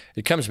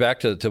it comes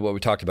back to what we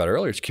talked about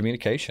earlier. It's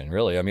communication,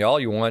 really. I mean, all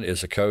you want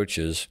as a coach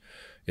is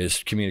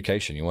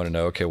communication. You want to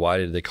know, okay, why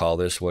did they call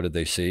this? What did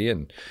they see?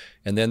 And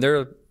then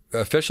their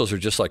officials are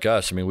just like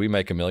us. I mean, we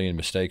make a million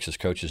mistakes as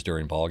coaches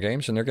during ball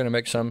games, and they're going to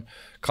make some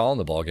call in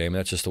the ball game.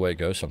 That's just the way it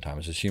goes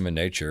sometimes. It's human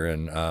nature.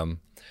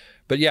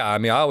 But yeah, I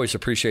mean, I always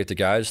appreciate the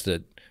guys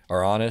that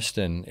are honest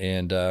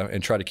and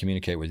try to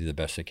communicate with you the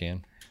best they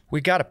can. We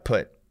got to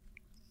put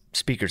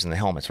speakers in the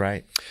helmets,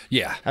 right?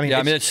 Yeah.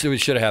 It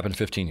should have happened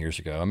 15 years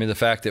ago. I mean, the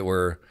fact that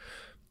we're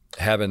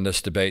having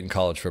this debate in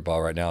college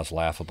football right now is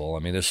laughable. I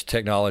mean, this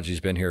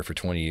technology's been here for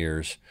 20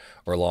 years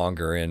or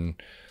longer,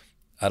 and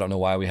I don't know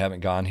why we haven't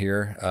gotten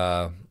here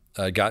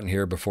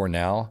before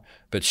now,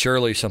 but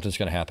surely something's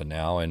going to happen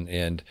now.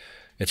 And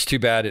it's too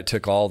bad it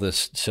took all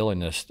this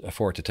silliness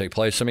for it to take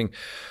place. I mean,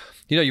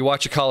 you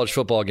watch a college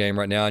football game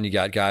right now and you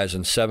got guys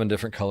in 7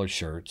 different colored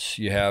shirts.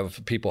 You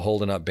have people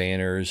holding up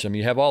banners. I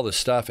mean, you have all this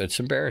stuff. It's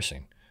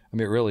embarrassing. I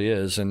mean, it really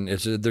is. And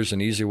there's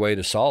an easy way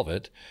to solve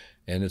it,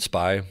 and it's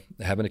by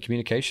having a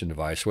communication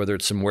device, whether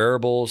it's some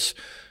wearables,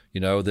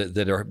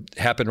 that are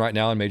happen right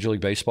now in Major League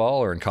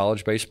Baseball or in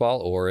college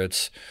baseball, or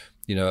it's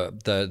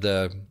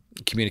the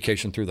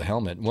communication through the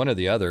helmet. One or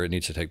the other, it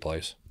needs to take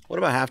place. What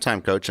about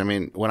halftime, Coach? I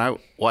mean, when I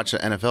watch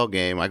an NFL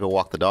game, I go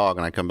walk the dog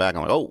and I come back and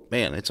I'm like, oh,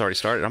 man, it's already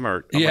started. I'm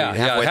already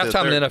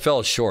halftime in the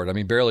NFL is short. I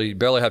mean, barely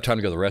have time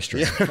to go to the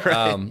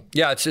restroom.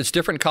 Yeah, right. It's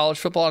different in college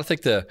football. I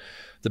think the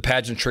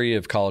pageantry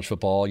of college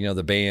football,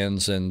 the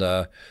bands and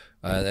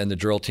the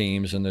drill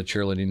teams and the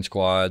cheerleading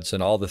squads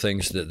and all the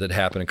things that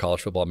happen in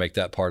college football make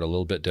that part a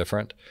little bit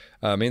different.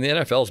 I mean, the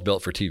NFL is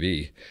built for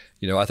TV.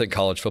 I think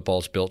college football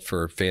is built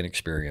for fan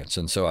experience,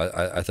 and so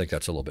I think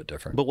that's a little bit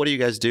different. But what do you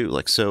guys do?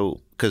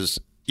 Because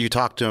you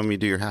talk to them, you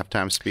do your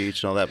halftime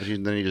speech and all that, but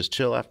then you just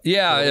chill after?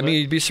 Yeah, I mean,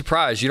 you'd be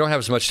surprised. You don't have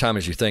as much time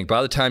as you think.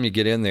 By the time you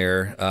get in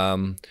there,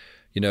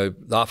 the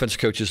offensive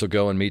coaches will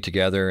go and meet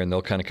together, and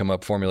they'll kind of come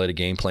up, formulate a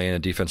game plan,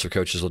 and defensive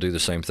coaches will do the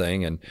same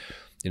thing. And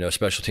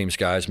special teams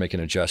guys making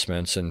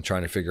adjustments and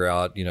trying to figure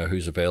out,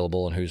 who's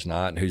available and who's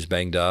not and who's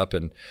banged up.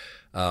 And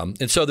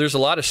so there's a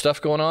lot of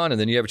stuff going on, and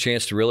then you have a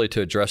chance to really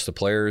to address the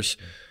players,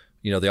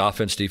 the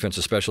offense, defense,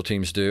 the special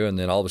teams do. And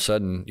then all of a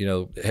sudden,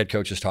 head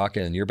coach is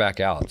talking and you're back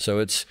out. So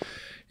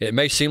it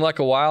may seem like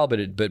a while,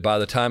 but by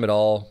the time it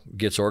all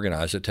gets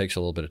organized, it takes a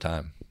little bit of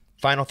time.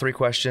 Final 3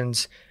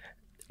 questions.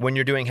 When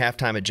you're doing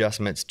halftime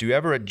adjustments, do you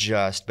ever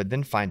adjust, but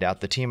then find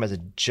out the team has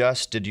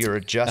adjusted your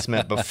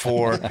adjustment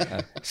before?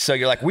 So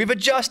you're like, we've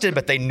adjusted,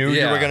 but they knew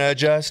you were going to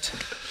adjust?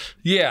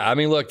 Yeah. I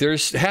mean, look,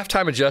 there's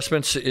halftime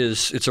adjustments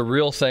it's a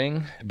real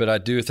thing, but I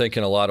do think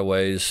in a lot of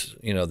ways,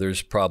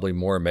 there's probably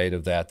more made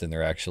of that than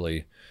there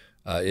actually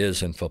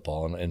is in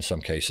football in some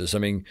cases. I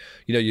mean,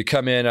 you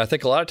come in, I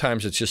think a lot of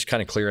times it's just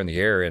kind of clear in the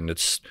air, and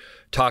it's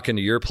talking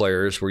to your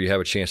players where you have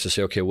a chance to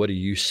say, okay, what are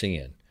you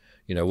seeing?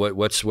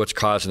 What's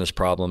causing us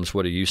problems?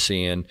 What are you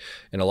seeing?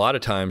 And a lot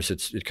of times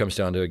it comes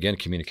down to, again,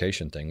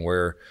 communication thing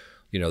where,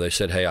 they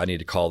said, hey, I need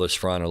to call this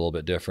front a little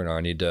bit different, or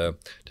I need to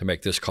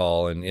make this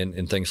call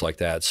and things like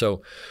that.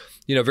 So,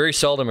 very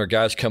seldom are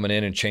guys coming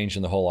in and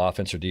changing the whole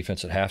offense or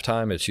defense at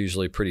halftime. It's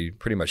usually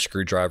pretty much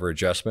screwdriver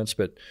adjustments,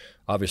 but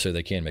obviously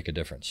they can make a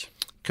difference.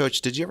 Coach,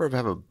 did you ever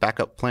have a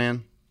backup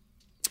plan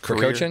for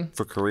coaching?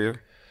 For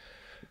career?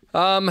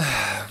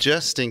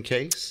 Just in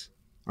case?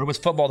 Or was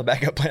football the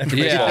backup plan for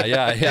baseball?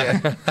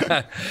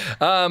 Yeah.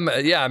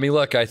 I mean,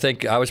 look, I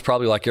think I was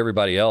probably like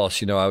everybody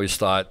else. I always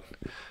thought,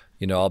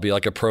 I'll be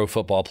like a pro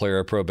football player,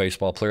 a pro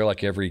baseball player,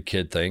 like every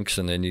kid thinks.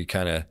 And then you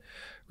kind of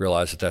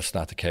realize that that's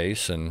not the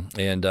case. And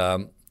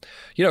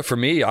for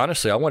me,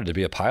 honestly, I wanted to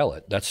be a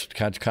pilot. That's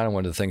kind of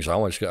one of the things I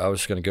was going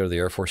to go to the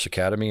Air Force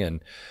Academy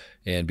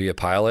and be a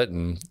pilot,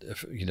 and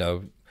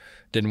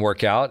didn't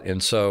work out.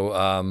 And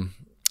so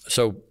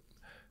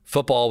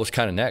football was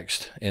kind of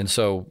next. And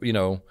so,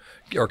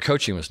 or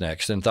coaching was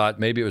next, and thought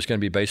maybe it was going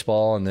to be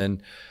baseball, and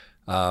then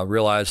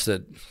realized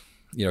that,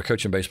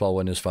 coaching baseball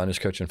wasn't as fun as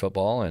coaching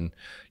football. And,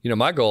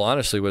 my goal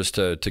honestly was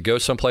to go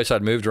someplace.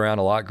 I'd moved around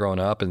a lot growing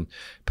up and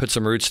put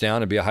some roots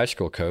down and be a high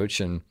school coach.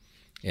 And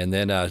And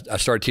then I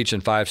started teaching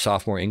 5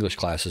 sophomore English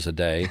classes a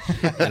day.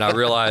 And I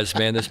realized,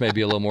 man, this may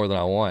be a little more than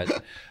I want.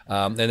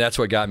 And that's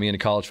what got me into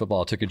college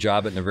football. I took a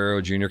job at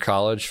Navarro Junior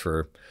College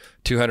for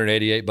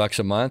 $288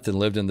 a month and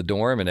lived in the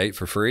dorm and ate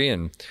for free.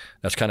 And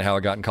that's kind of how I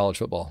got in college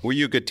football. Were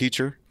you a good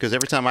teacher? Because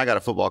every time I got a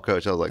football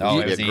coach, I was like, this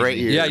would be a great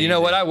year. Yeah, you know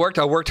what? I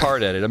worked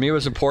hard at it. I mean, it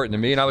was important to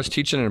me, and I was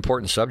teaching an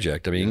important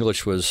subject. I mean,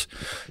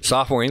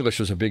 sophomore English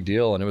was a big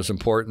deal, and it was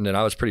important, and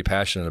I was pretty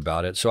passionate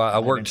about it. So I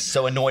worked. I'm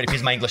so annoyed if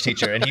he's my English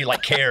teacher and he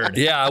cared.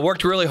 Yeah, I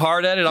worked really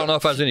hard at it. I don't know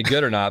if I was any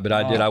good or not, but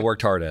I did. I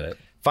worked hard at it.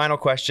 Final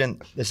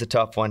question. This is a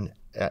tough one.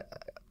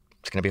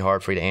 It's going to be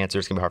hard for you to answer.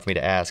 It's going to be hard for me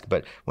to ask.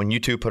 But when you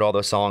two put all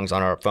those songs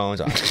on our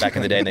phones back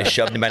in the day and they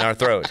shoved them in our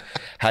throats,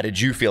 how did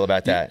you feel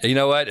about that? You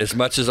know what? As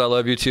much as I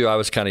love you two, I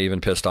was kind of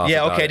even pissed off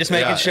about it. Just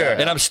making sure.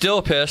 And I'm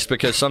still pissed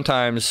because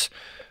sometimes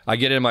I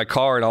get in my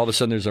car and all of a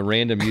sudden there's a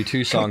random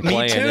U2 song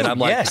playing. Too. And I'm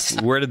like, yes.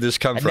 Where did this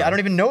come from? I don't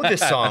even know this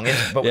song.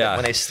 But when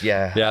I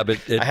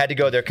had to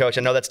go there, Coach.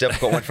 I know that's a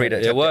difficult one for you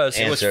to It was.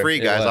 It was free,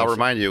 guys. I'll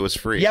remind you, it was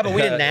free. Yeah, but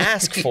we didn't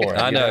ask for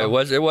it. I know.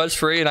 It was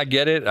free, and I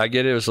get it.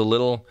 It was a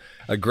little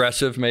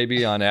aggressive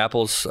maybe on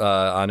Apple's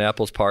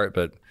part,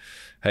 but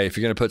hey, if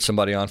you're going to put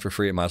somebody on for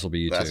free, it might as well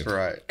be you That's too.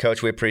 right.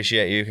 Coach, we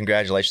appreciate you.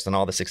 Congratulations on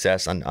all the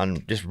success,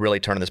 on just really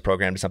turning this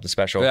program to something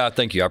special. Yeah,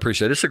 thank you. I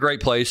appreciate it. It's a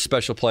great place,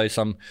 special place.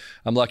 I'm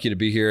lucky to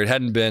be here.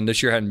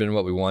 This year hadn't been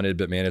what we wanted,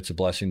 but man, it's a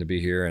blessing to be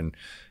here and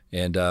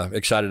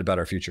excited about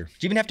our future.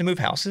 Did you even have to move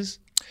houses?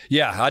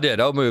 Yeah, I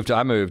did. I moved.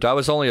 I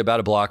was only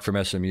about a block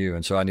from SMU,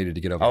 and so I needed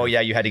to get over here. Oh,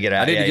 yeah, you had to get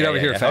out. I needed to get over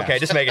here fast. Okay,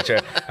 just making sure.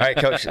 All right,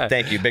 Coach,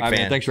 thank you. Big fan.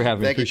 Man, thanks for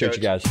having me. Appreciate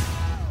you guys.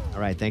 All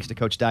right, thanks to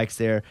Coach Dykes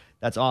there.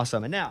 That's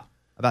awesome. And now,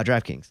 about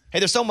DraftKings. Hey,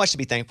 there's so much to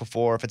be thankful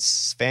for. If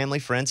it's family,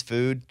 friends,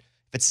 food,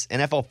 if it's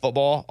NFL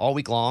football all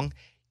week long,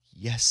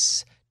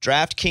 yes.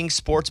 DraftKings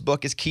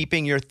Sportsbook is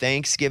keeping your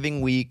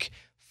Thanksgiving week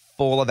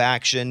full of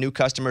action. New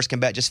customers can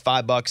bet just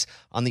 $5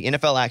 on the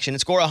NFL action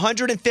and score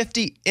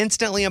 $150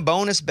 instantly in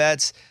bonus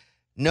bets.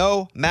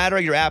 No matter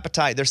your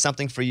appetite, there's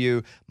something for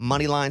you.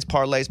 Money lines,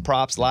 parlays,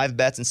 props, live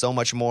bets, and so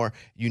much more.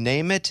 You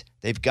name it,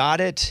 they've got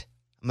it.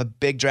 I'm a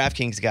big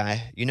DraftKings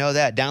guy. You know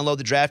that. Download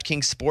the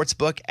DraftKings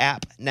Sportsbook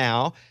app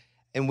now.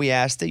 And we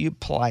ask that you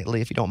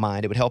politely, if you don't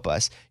mind, it would help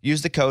us,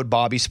 use the code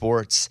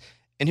BobbySports.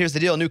 And here's the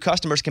deal. New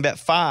customers can bet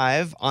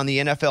 $5 on the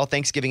NFL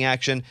Thanksgiving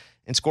action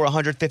and score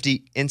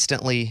 $150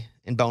 instantly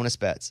in bonus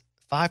bets.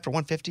 5 for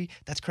 $150?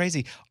 That's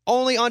crazy.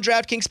 Only on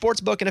DraftKings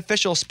Sportsbook, an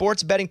official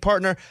sports betting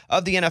partner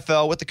of the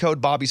NFL with the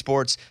code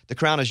BobbySports. The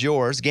crown is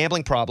yours.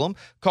 Gambling problem?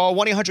 Call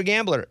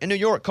 1-800-GAMBLER. In New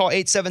York, call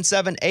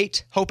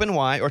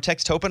 877-8-HOPE-NY or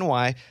text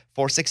HOPE-NY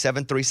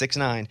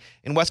 467-369.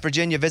 In West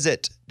Virginia,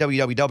 visit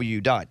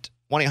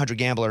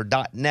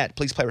www.1800gambler.net.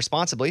 Please play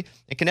responsibly.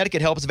 In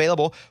Connecticut, help is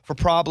available for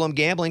problem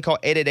gambling. Call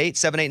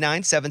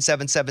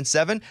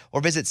 888-789-7777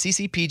 or visit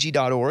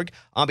ccpg.org.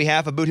 On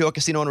behalf of Boot Hill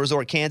Casino and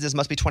Resort, Kansas,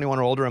 must be 21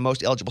 or older in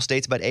most eligible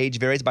states, but age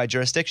varies by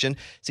jurisdiction.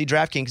 See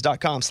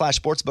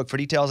DraftKings.com/sportsbook for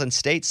details and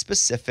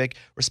state-specific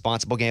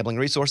responsible gambling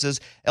resources.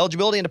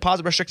 Eligibility and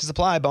deposit restrictions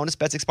apply. Bonus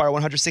bets expire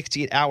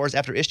 168 hours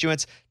after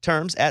issuance.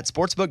 Terms at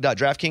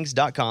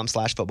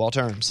sportsbook.draftkings.com/football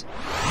terms.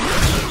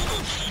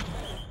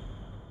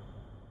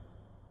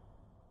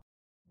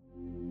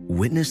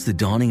 Witness the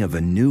dawning of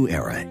a new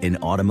era in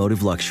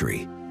automotive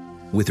luxury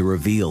with a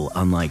reveal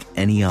unlike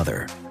any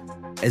other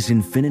as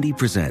Infiniti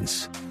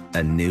presents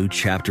a new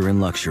chapter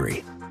in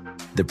luxury,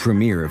 the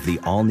premiere of the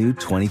all-new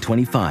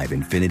 2025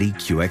 Infiniti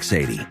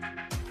QX80.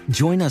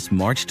 Join us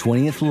March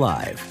 20th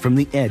live from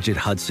the Edge at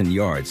Hudson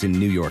Yards in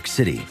New York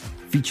City,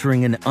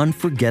 featuring an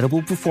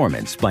unforgettable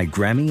performance by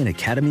Grammy and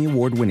Academy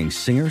Award-winning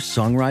singer,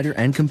 songwriter,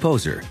 and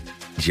composer,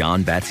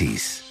 Jon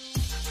Batiste.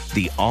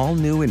 The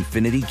all-new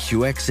Infiniti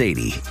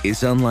QX80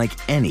 is unlike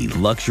any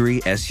luxury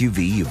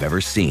SUV you've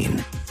ever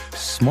seen.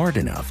 Smart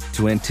enough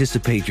to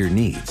anticipate your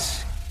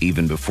needs,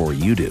 even before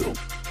you do.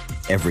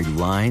 Every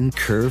line,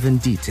 curve,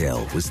 and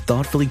detail was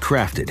thoughtfully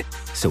crafted,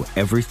 so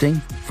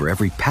everything for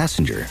every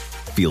passenger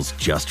feels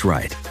just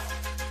right.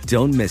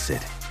 Don't miss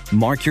it.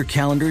 Mark your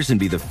calendars and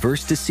be the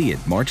first to see it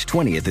March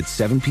 20th at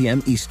 7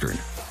 p.m. Eastern,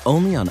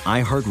 only on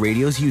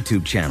iHeartRadio's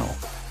YouTube channel.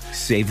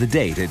 Save the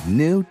date at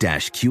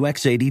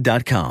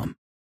new-QX80.com.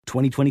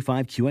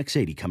 2025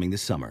 QX80 coming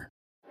this summer.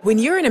 When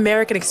you're an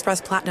American Express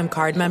Platinum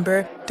Card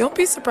member, don't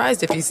be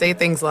surprised if you say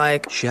things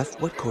like,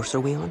 "Chef, what course are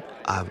we on?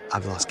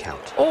 I've lost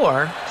count."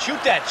 Or,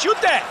 Shoot that!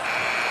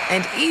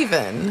 and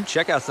even,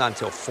 Checkout's not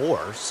until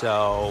 4,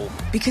 so...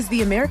 because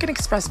the American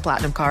Express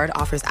Platinum Card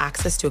offers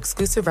access to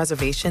exclusive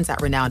reservations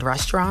at renowned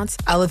restaurants,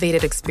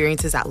 elevated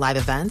experiences at live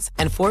events,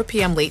 and 4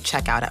 p.m. late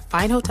checkout at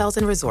fine hotels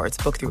and resorts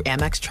booked through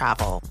Amex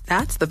Travel.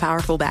 That's the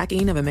powerful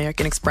backing of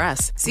American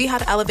Express. See how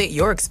to elevate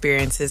your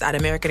experiences at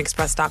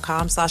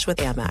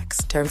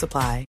americanexpress.com/withAmex. Terms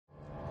apply.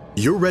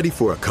 You're ready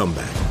for a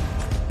comeback.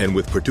 And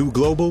with Purdue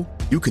Global,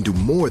 you can do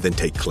more than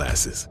take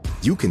classes.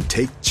 You can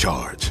take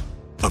charge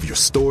of your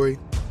story,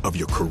 of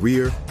your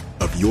career,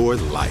 of your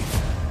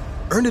life.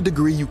 Earn a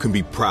degree you can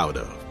be proud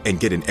of and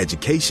get an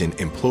education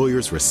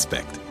employers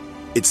respect.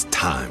 It's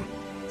time,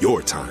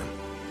 your time,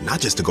 not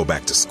just to go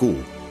back to school,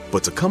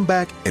 but to come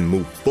back and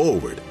move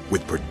forward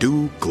with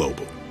Purdue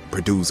Global,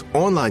 Purdue's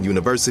online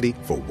university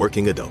for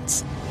working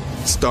adults.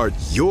 Start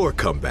your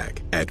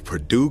comeback at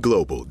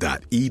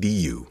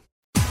purdueglobal.edu.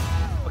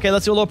 Okay,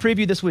 let's do a little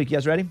preview this week. You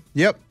guys ready?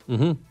 Yep.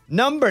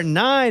 Number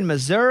 9,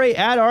 Missouri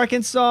at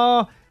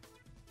Arkansas.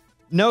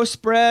 No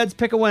spreads.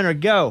 Pick a winner.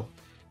 Go.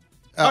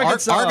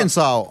 Arkansas, 100%.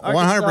 Arkansas, man.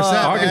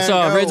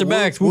 Go.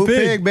 Razorbacks, Woo woo pig.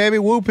 pig, baby,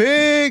 woo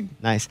pig.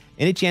 Nice.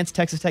 Any chance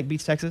Texas Tech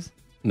beats Texas?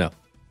 No.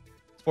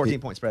 It's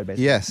 14-point spread,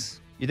 basically. Yes.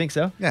 You think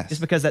so? Yes.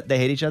 Just because they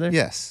hate each other?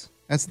 Yes.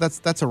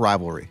 That's a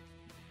rivalry.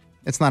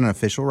 It's not an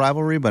official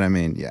rivalry, but I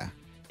mean, yeah.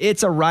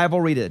 It's a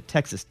rivalry to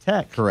Texas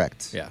Tech.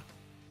 Correct. Yeah.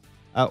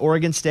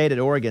 Oregon State at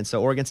Oregon.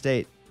 So Oregon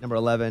State, number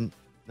 11,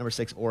 number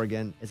 6,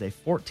 Oregon, is a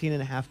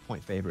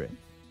 14.5-point favorite.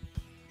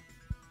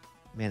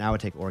 Man, I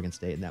would take Oregon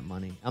State in that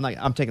money.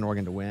 I'm taking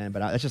Oregon to win, but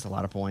that's just a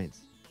lot of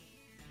points.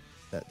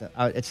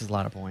 It's just a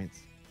lot of points.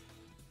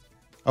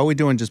 Are we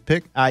doing just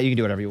pick? You can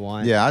do whatever you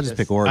want. Yeah, I'll just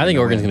pick Oregon. I think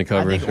Oregon's going to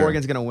cover. I think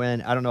Oregon's going to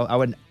win. I don't know. I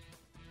wouldn't.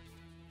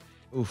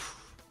 Oof.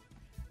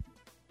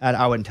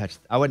 I wouldn't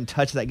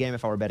touch that game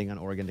if I were betting on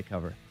Oregon to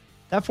cover.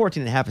 That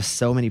 14.5 is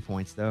so many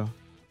points, though.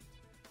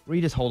 Where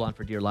you just hold on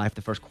for dear life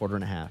the first quarter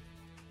and a half.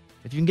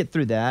 If you can get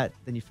through that,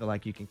 then you feel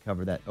like you can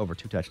cover that over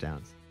 2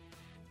 touchdowns.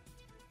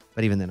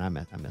 But even then, I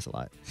miss a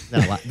lot.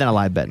 Then I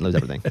live bet and lose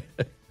everything.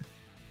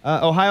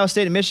 Ohio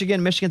State and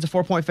Michigan. Michigan's a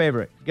 4-point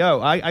favorite. Go.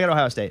 I got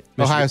Ohio State.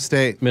 Ohio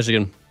State.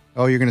 Michigan.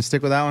 Oh, you're going to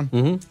stick with that one?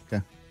 Mm-hmm.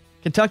 Okay.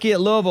 Kentucky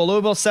at Louisville.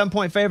 Louisville,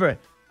 7-point favorite.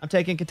 I'm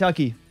taking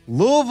Kentucky.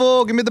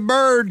 Louisville, give me the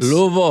birds.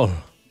 Louisville.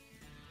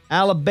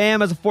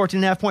 Alabama's a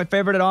 14.5-point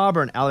favorite at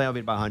Auburn. Alabama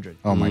beat by 100.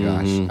 Oh, my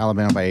gosh.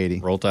 Alabama by 80.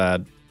 Roll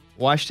Tide.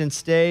 Washington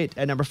State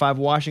at number 5,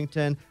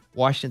 Washington.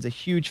 Washington's a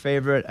huge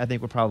favorite. I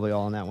think we're probably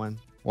all on that one.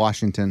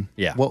 Washington.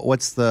 Yeah.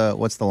 What's the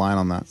line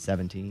on that?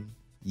 17.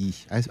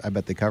 Yeesh. I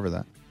bet they cover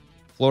that.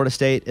 Florida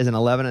State is an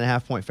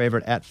 11.5-point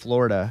favorite at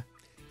Florida.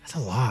 That's a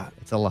lot.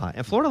 It's a lot.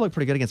 And Florida looked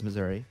pretty good against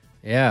Missouri.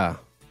 Yeah.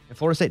 And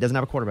Florida State doesn't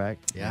have a quarterback.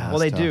 Yeah. Well,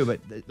 they that's do, tough.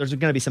 but there's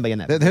going to be somebody in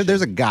that.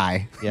 There's a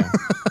guy Yeah.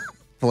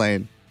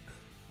 playing.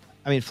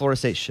 I mean, Florida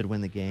State should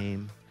win the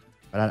game,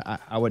 but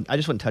I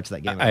just wouldn't touch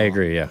that game. I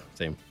agree. Yeah.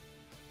 Same.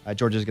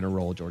 Georgia's going to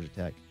roll Georgia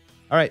Tech.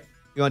 All right.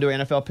 You want to do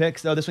an NFL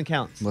picks? No, this one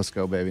counts. Let's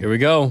go, baby. Here we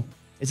go.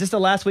 Is this the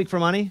last week for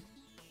money?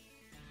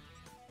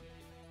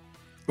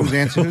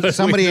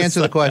 Somebody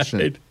answer the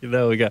question.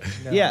 No, we got.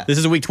 Yeah. This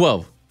is week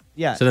 12.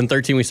 Yeah. So then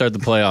 13 we start the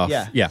playoff.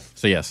 Yeah. Yeah.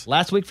 So yes.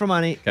 Last week for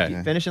money. Okay. If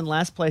you finish in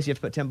last place, you have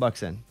to put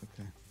 $10 in.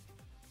 Okay.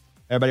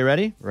 Everybody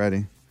ready?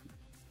 Ready.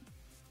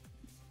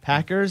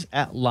 Packers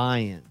at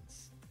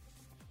Lions.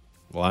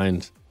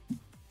 Lions.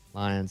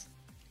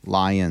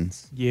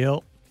 Yep.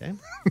 Okay.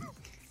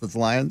 It's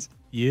Lions?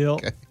 Yep.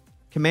 Okay.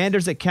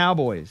 Commanders at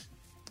Cowboys.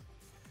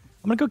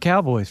 I'm going to go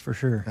Cowboys for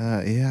sure.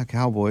 Yeah,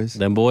 Cowboys.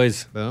 Them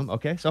boys. Boom.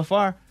 Okay. So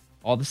far,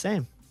 all the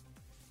same.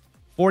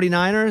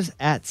 49ers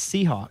at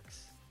Seahawks.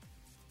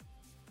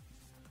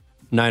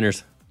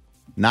 Niners.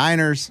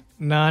 Niners.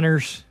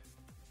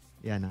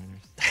 Yeah, Niners.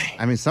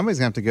 I mean, somebody's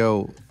going to have to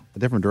go a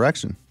different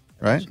direction,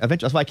 right? Eventually,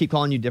 that's why I keep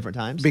calling you different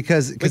times.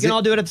 Because we can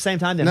all do it at the same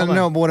time. Then.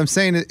 No, but what I'm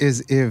saying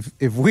is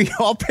if we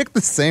all pick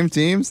the same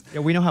teams, yeah,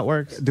 we know how it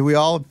works. Do we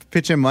all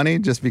pitch in money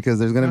just because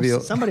there's going to be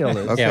somebody will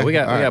lose? Okay. Yeah, we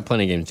got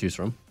plenty of games to choose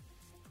from.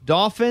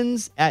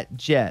 Dolphins at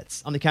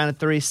Jets. On the count of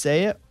 3,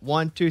 say it.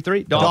 1, 2,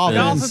 3.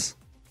 Dolphins.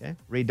 Okay.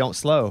 Reed, don't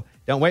slow.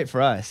 Don't wait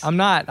for us. I'm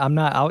not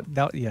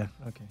out. Yeah.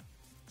 Okay.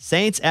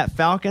 Saints at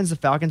Falcons. The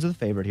Falcons are the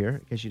favorite here,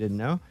 in case you didn't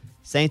know.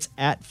 Saints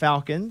at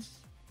Falcons.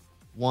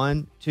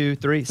 1, 2,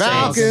 3.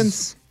 Falcons.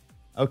 Saints.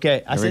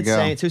 Okay, I There we said go.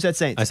 Saints. Who said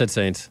Saints? I said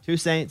Saints. 2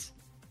 Saints.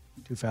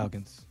 2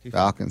 Falcons.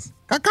 Falcons.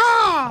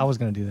 I was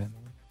going to do that.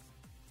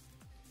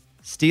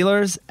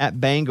 Steelers at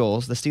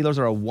Bengals. The Steelers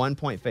are a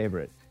 1-point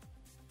favorite.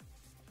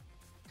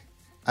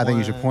 I think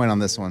you should point on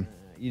this one.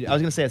 I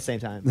was going to say at the same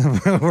time.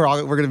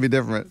 we're going to be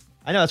different.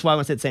 I know, that's why I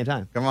want to say at the same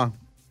time. Come on.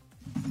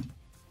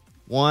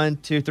 1,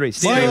 2, 3.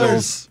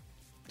 Steelers.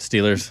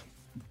 Bengals.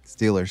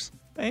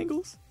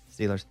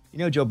 Steelers. You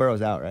know Joe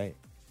Burrow's out, right?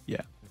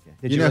 Yeah. Okay.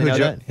 Did you really know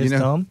that? His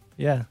thumb?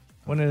 Yeah.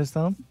 When did his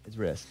thumb? His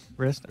wrist.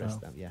 Wrist? Wrist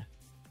Oh. thumb, yeah.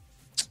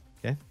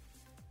 Okay.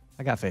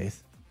 I got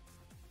faith.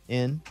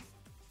 In?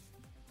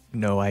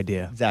 No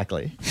idea.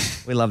 Exactly.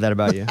 We love that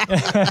about you.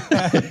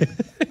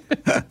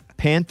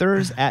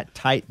 Panthers at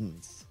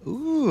Titans.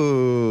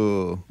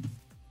 Ooh.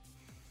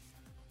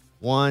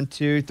 1,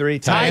 2, 3.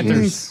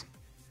 Titans.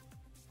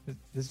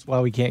 This is why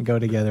we can't go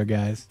together,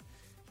 guys.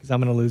 Because I'm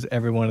going to lose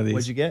every one of these.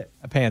 What'd you get?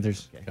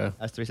 Panthers. Okay.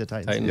 That's 3 said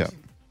Titans. Titans. Yeah.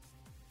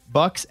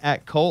 Bucks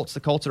at Colts. The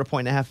Colts are a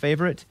 1.5-point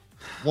favorite.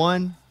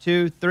 1,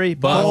 2, 3.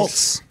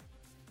 Bucks.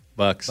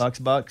 Bucks.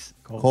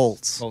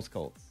 Colts.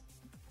 Colts.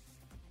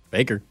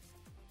 Baker.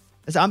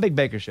 I'm Big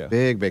Baker show.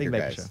 Big Baker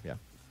guys. show. Yeah.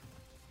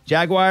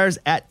 Jaguars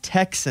at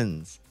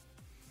Texans.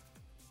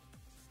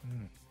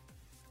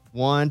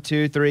 1,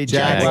 2, 3.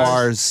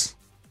 Jaguars.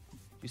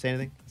 Did you say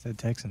anything? I said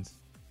Texans.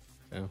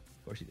 Yeah. Of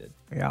course you did.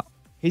 Yeah.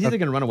 He's either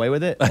going to run away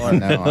with it or I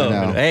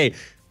know. Hey,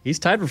 he's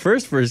tied for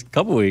first for a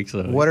couple weeks.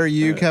 So. What are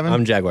you, Kevin?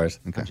 I'm Jaguars.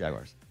 I'm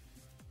Jaguars.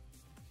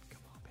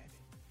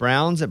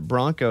 Browns at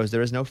Broncos.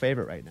 There is no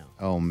favorite right now.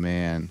 Oh,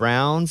 man.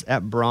 Browns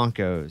at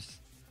Broncos.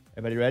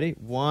 Everybody ready?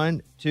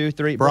 1, 2,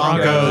 3.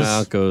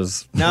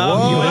 Broncos.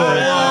 No, you went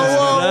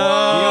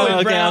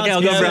Browns. Okay,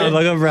 I'll go Browns.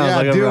 I'll go Browns. Yeah,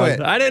 I'll go do Browns.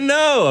 it. I didn't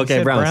know. Okay,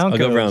 said Browns. I'll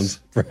go Broncos.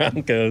 Browns.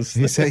 Broncos.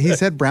 He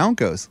said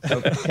Broncos.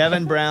 So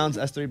Kevin Browns,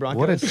 us 3 Broncos.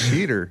 What a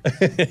cheater.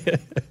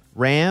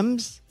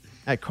 Rams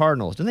at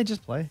Cardinals. Didn't they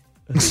just play?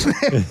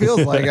 It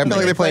feels like. I feel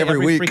like they play every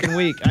week. freaking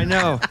week. I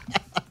know.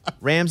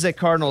 Rams at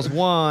Cardinals.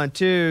 1,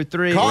 2,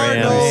 3.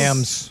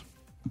 Rams.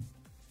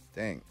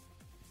 Dang.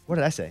 What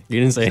did I say? You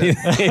didn't say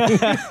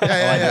anything.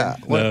 Yeah.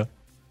 What? No.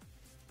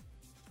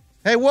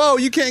 Hey, whoa,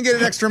 you can't get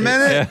an extra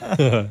minute.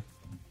 Yeah.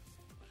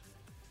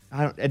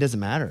 It doesn't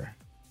matter.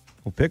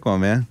 Well, pick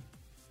one, man.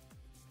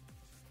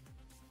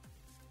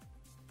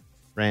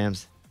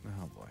 Rams.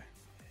 Oh, boy.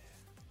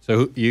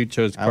 So you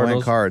chose I went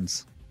Cardinals?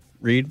 Cards.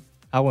 Reed?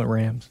 I went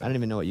Rams. I didn't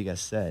even know what you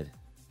guys said.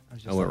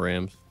 I went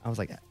Rams. I was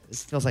like,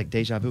 this feels like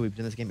deja vu. We've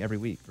done this game every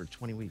week for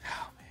 20 weeks.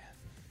 Oh, man.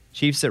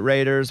 Chiefs at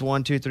Raiders.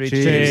 1, 2, 3.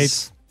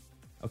 Chiefs.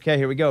 Okay,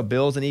 here we go.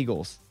 Bills and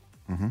Eagles.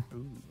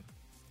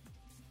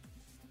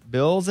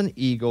 Bills and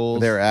Eagles.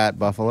 They're at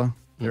Buffalo.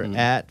 They're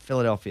at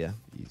Philadelphia.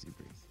 Easy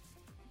breeze.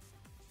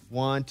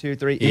 1, 2,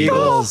 3.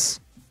 Eagles.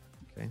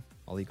 Okay,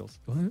 all Eagles.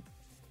 What?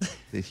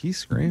 Did he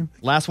scream?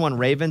 Last one,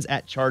 Ravens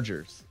at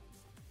Chargers.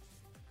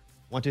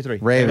 1, 2, 3.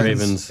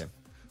 Ravens. Okay.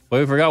 Wait,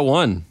 we forgot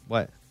one.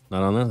 What?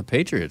 Not on there. The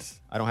Patriots.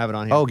 I don't have it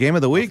on here. Oh, game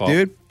of the week, fault.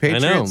 dude.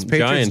 Patriots. I know.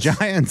 Patriots.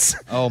 Giants.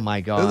 Oh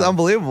my God. This is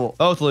unbelievable.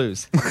 Both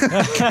lose.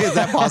 Is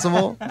that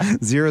possible?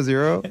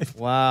 0-0.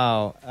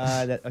 Wow.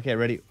 Okay,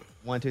 ready?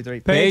 1, 2, 3.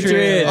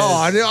 Patriots.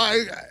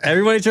 Oh,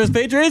 Everybody chose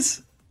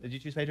Patriots? Did you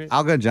choose Patriots?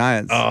 I'll go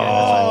Giants.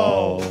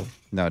 Oh.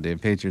 No, dude.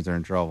 Patriots are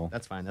in trouble.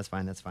 That's fine.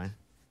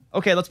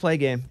 Okay, let's play a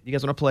game. You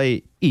guys want to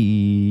play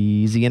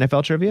easy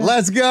NFL trivia?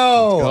 Let's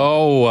go.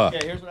 Oh.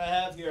 Okay, here's what I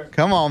have here.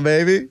 Come on,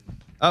 baby.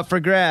 Up for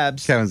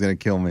grabs. Kevin's going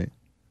to kill me.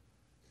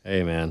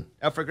 Hey, man.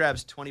 Up for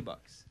grabs, $20.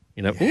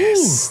 You know,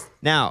 Yes.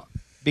 Now,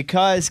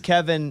 because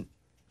Kevin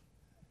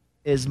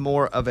is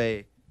more of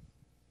a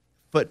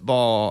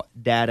football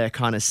data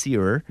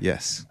connoisseur,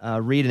 Yes.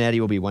 Reed and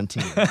Eddie will be one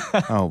team.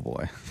 Oh,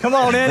 boy. Come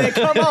on, Eddie.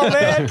 Come on,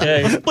 man.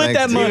 Okay. Split Thanks,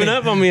 that money. Moving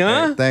up on me,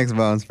 huh? Hey, thanks,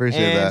 Bones.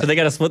 Appreciate And- that. So they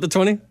got to split the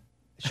 20?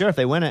 Sure, if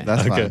they win it.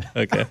 That's Okay.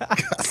 fine. Okay.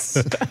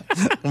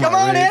 Come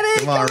on,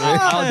 Eddie. Come on, Rick.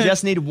 I'll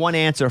just need one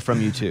answer from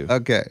you two.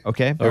 Okay.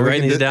 Okay? Are we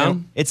writing these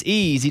down? It's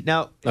easy.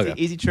 Now, it's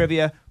Okay. easy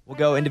trivia. We'll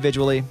go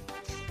individually.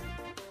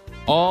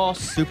 All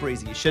super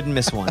easy. You shouldn't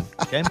miss one.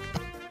 Okay?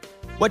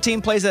 What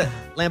team plays at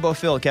Lambeau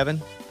Field,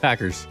 Kevin?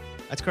 Packers.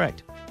 That's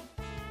correct.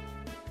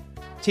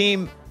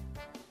 Team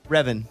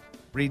Revan,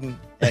 Reed and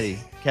Eddie,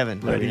 Kevin,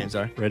 whatever your names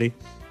are. Ready?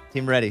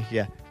 Team Ready,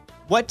 yeah.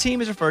 What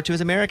team is referred to as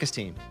America's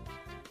team?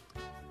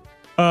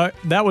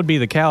 That would be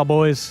the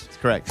Cowboys. That's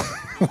correct.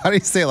 Why do you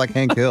say it like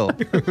Hank Hill?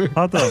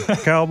 Hot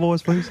the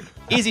Cowboys, please.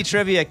 Easy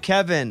trivia,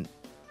 Kevin.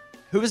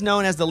 Who is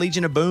known as the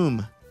Legion of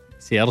Boom?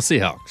 Seattle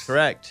Seahawks.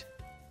 Correct.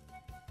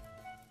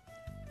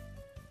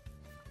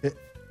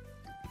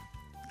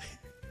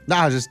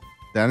 I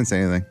didn't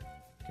say anything.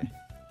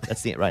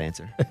 That's the right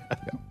answer.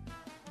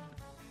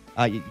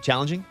 You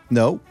challenging?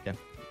 No. Okay.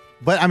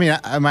 But, I mean,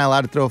 am I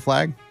allowed to throw a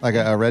flag? Like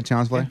a red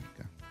challenge flag?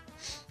 Okay.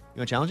 You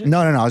want to challenge it? No.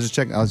 I was just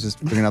checking. I was just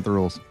figuring out the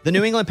rules. The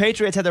New England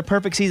Patriots had their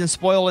perfect season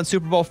spoiled in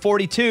Super Bowl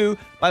 42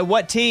 by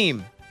what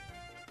team?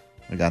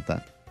 I got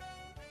that.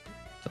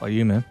 It's all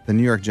you, man. The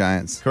New York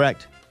Giants.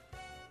 Correct.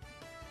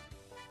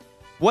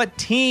 What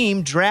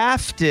team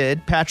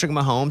drafted Patrick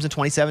Mahomes in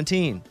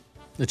 2017?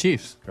 The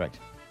Chiefs. Correct.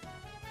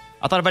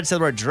 I thought if I said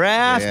the word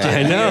drafted.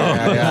 I know.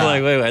 Yeah. I'm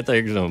like, wait, I thought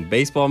you were doing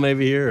baseball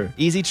maybe here.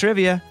 Easy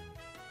trivia.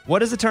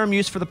 What is the term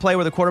used for the play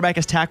where the quarterback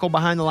is tackled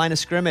behind the line of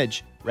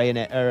scrimmage? Reed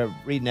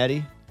and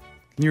Eddie?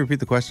 Can you repeat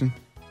the question?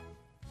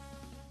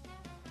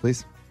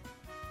 Please.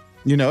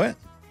 You know it?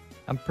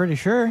 I'm pretty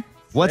sure.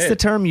 What's the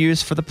term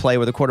used for the play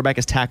where the quarterback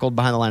is tackled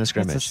behind the line of It's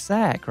a scrimmage?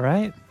 sack,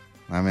 right?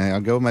 I mean,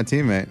 I'll go with my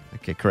teammate.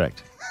 Okay,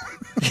 correct.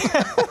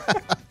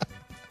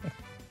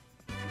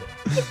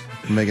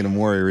 I'm making him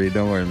worry, Reed.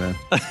 Don't worry, man.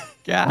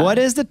 God. What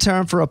is the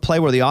term for a play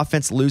where the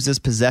offense loses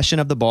possession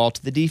of the ball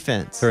to the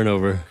defense?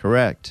 Turnover.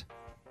 Correct.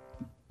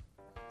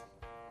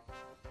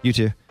 You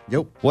two.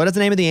 Yep. What is the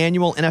name of the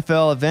annual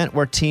NFL event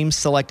where teams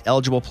select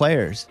eligible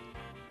players?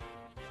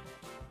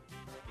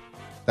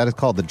 That is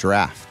called the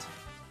draft.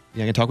 You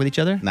gonna talk with each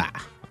other? Nah.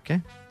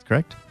 Okay, that's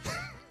correct.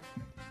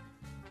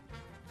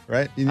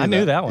 Right? You I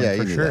knew that one yeah,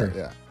 for you knew sure. that,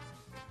 yeah.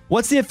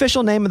 What's the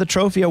official name of the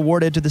trophy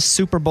awarded to the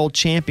Super Bowl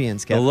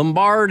champions, The Kevin?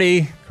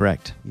 Lombardi.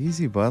 Correct.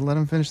 Easy, bud. Let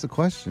him finish the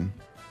question.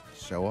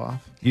 Show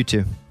off. You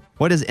two.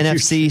 What does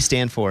NFC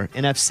stand for?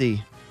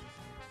 NFC.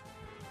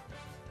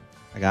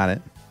 I got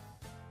it.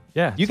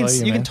 Yeah. You can it's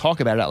all you can man.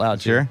 talk about it out loud.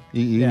 too. Sure?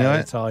 You Yeah, know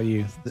it? It's all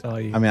you. It's all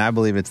you. I mean, I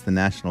believe it's the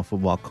National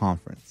Football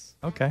Conference.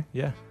 okay.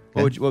 Yeah.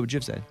 What would you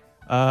have said?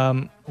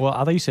 Well,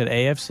 I thought you said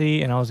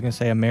AFC, and I was going to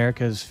say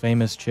America's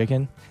famous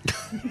chicken.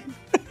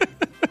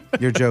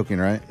 You're joking,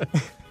 right?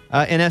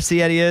 NFC,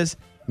 Eddie is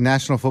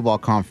National Football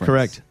Conference.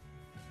 correct.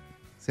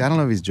 See, I don't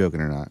know if he's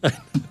joking or not.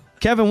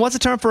 Kevin, what's the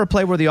term for a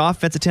play where the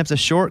offense attempts a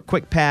short,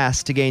 quick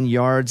pass to gain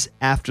yards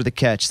after the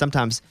catch,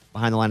 sometimes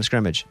behind the line of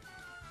scrimmage?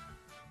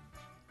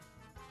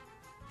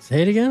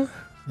 Say it again?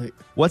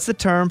 What's the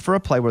term for a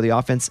play where the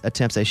offense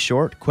attempts a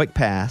short, quick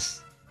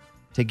pass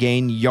to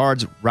gain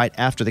yards right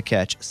after the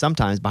catch,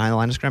 sometimes behind the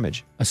line of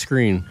scrimmage? A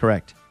screen.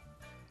 Correct.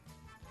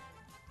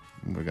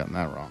 We've gotten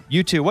that wrong.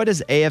 You two, what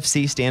does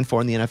AFC stand for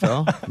in the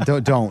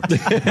NFL? Don't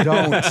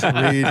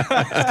Reed.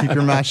 Just keep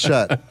your mouth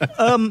shut.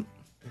 All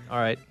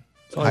right.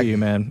 It's all you,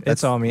 man.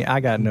 It's all me. I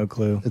got no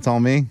clue. It's all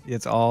me?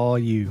 It's all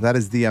you. That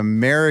is the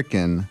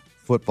American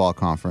Football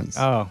Conference.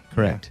 Oh,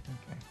 correct.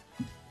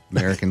 Okay.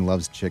 American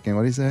loves chicken.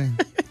 What do you say?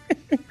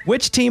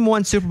 Which team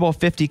won Super Bowl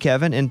 50,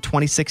 Kevin, in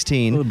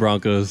 2016? The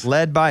Broncos.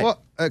 Led by...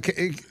 Well,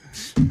 okay.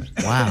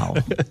 Wow.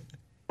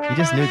 He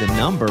just knew the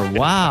number.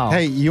 Wow.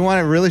 Hey, you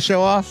want to really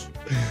show off?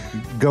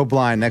 Go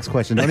blind. Next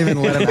question. Don't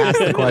even let him ask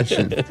the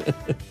question.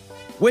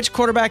 Which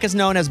quarterback is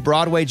known as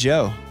Broadway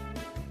Joe?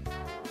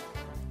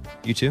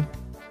 You two?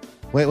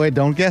 Wait.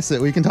 Don't guess it.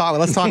 We can talk.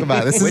 Let's talk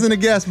about it. This isn't a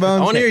guess,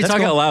 Bones. I want to hear you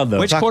talk out loud, though.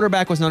 Which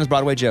quarterback was known as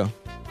Broadway Joe?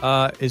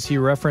 Is he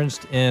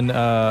referenced in you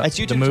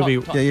the two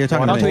movie? talk. Yeah, you're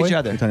talking Talk to to me. each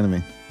other. You're talking to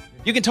me.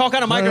 You can talk on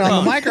a No, microphone.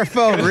 on the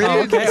microphone, Reed.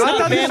 Okay, I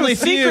thought this Family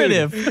was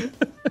Feud.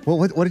 secretive.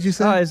 What did you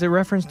say? Is it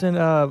referenced in The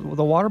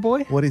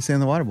Waterboy? What did he say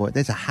in The Waterboy?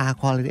 There's a high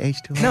quality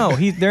H2O. No,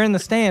 they're in the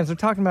stands. They're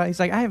talking about. He's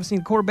like, I haven't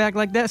seen a quarterback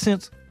like that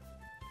since.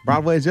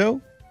 Broadway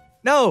Joe?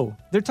 No,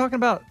 they're talking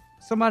about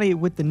somebody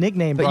with the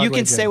nickname. But you Broadway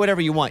can Joe. say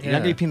whatever you want. You're not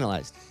Yeah. going to be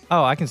penalized.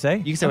 Oh, I can say.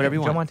 You can say whatever you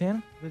want. Joe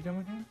Montana? Is it Joe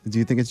Montana? Do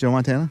you think it's Joe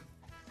Montana?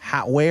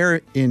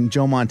 Where in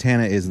Joe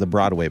Montana is the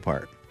Broadway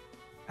part?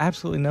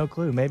 Absolutely no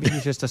clue. Maybe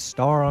he's just a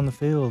star on the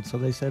field, so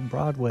they said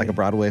Broadway. Like a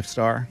Broadway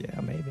star? Yeah,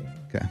 maybe.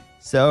 Okay.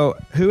 So,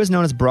 who is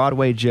known as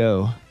Broadway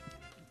Joe?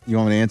 You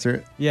want me to answer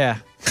it? Yeah.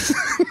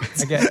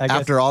 I guess.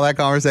 After all that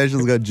conversation,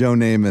 let's go Joe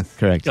Namath.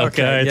 Correct.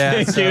 Okay, Yeah,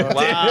 thank so- you. Wow.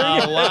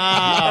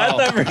 I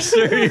thought for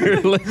sure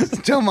you were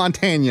listening. Joe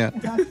Montana.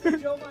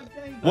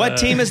 What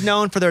team is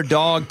known for their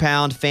dog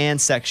pound fan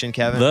section,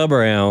 Kevin? The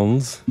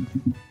Browns.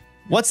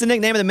 What's the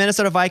nickname of the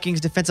Minnesota Vikings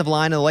defensive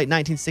line in the late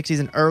 1960s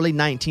and early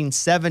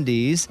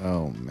 1970s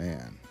Oh,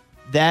 man.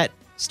 that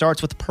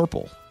starts with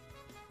purple?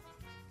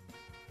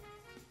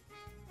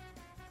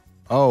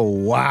 Oh,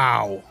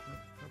 wow.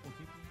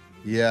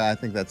 Yeah, I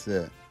think that's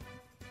it.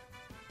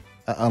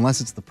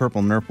 Unless it's the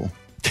purple nurple.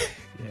 Yeah.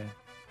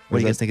 What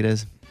do you guys think it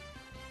is?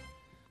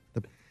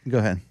 Go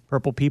ahead.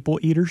 Purple people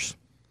eaters.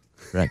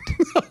 Correct.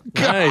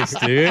 Nice,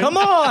 dude. Come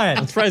on.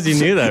 I'm surprised you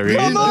knew that, Reed.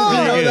 Come That's on.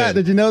 pretty Did you know good. that?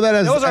 Did you know that?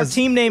 That was our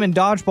team name in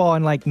dodgeball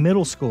in like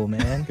middle school,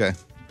 man. Okay.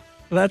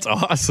 That's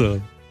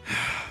awesome.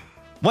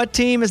 What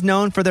team is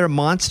known for their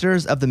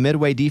monsters of the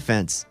midway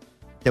defense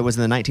that was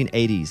in the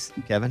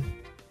 1980s, Kevin?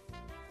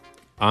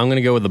 I'm going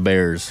to go with the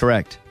Bears.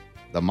 Correct.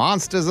 The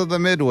Monsters of the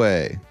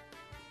Midway.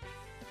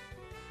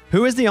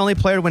 Who is the only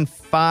player to win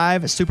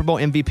 5 Super Bowl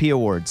MVP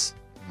awards?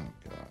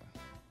 Oh, God.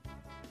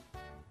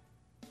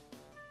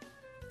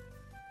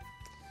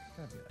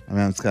 I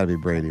mean, it's got to be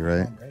Brady,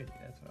 right?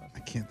 I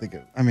can't think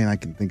of. I mean, I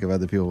can think of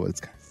other people, but it's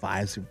got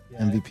 5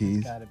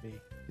 MVPs. Gotta be.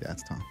 Yeah,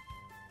 it's Tom.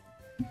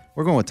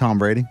 We're going with Tom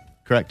Brady.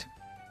 Correct.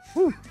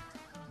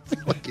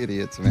 Like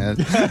idiots, man.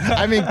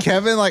 I mean,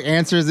 Kevin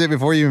answers it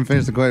before you even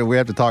finish the question. We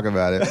have to talk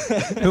about it.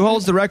 Who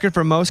holds the record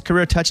for most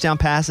career touchdown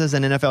passes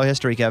in NFL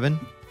history, Kevin?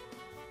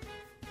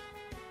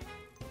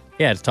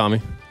 Yeah, it's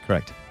Tommy.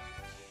 Correct.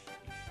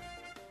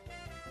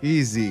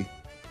 Easy.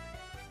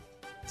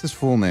 It's his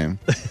full name.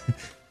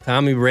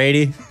 Tommy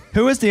Brady.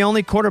 Who is the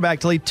only quarterback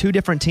to lead 2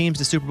 different teams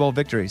to Super Bowl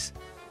victories?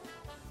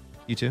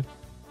 You two?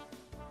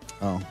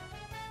 Oh.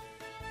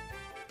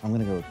 I'm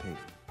going to go with Peyton.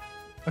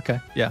 Okay.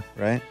 Yeah.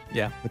 Right?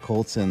 Yeah. The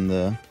Colts and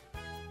the...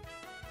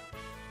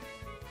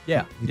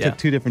 Yeah. He Yeah. took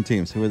 2 different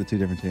teams. Who are the 2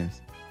 different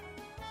teams?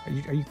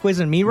 Are you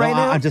quizzing me right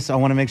now? I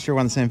want to make sure we're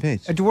on the same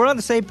page. We're on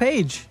the same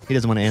page. He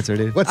doesn't want to answer,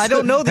 dude. I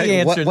don't know the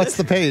answer. What's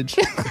the page?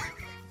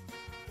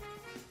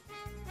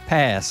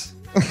 Pass.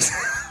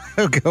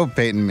 Go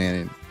Peyton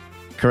Manning.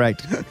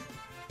 Correct.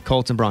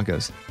 Colts and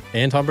Broncos.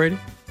 And Tom Brady?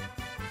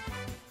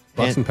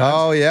 Bucks and Pats?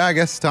 Oh, yeah. I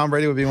guess Tom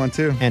Brady would be one,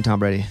 too. And Tom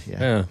Brady. Yeah.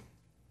 Yeah.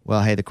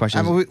 Well, hey, the question.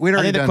 I mean, we'd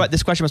already done-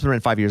 this question must have been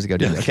written 5 years ago,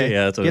 dude. Okay.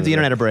 Yeah, that's what Give it the is.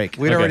 internet a break.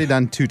 We'd already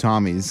done 2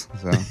 Tommies.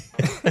 So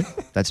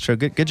That's true.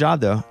 Good job,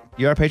 though.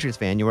 You are a Patriots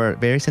fan. You are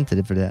very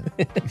sensitive for that.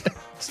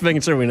 Just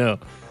making sure we know.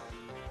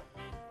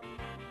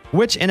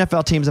 Which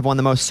NFL teams have won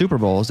the most Super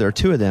Bowls? There are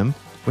 2 of them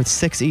with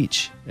 6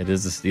 each. It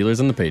is the Steelers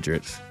and the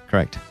Patriots.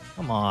 Correct.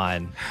 Come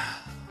on.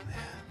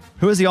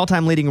 Who is the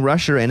all-time leading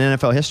rusher in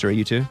NFL history?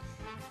 You two?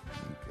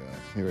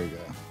 here we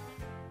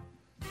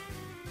go.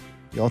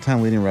 The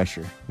all-time leading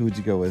rusher. Who would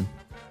you go with?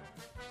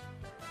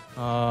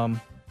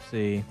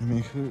 See. I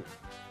mean, who?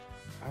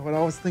 I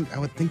would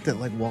think that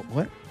what?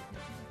 What?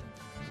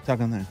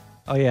 Talking there.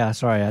 Oh yeah,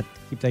 sorry. I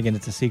keep thinking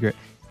it's a secret.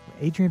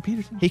 Adrian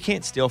Peterson. He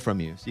can't steal from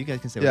you, so you guys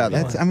can say Yeah, whatever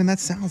you that's. want. I mean, that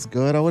sounds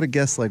good. I would have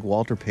guessed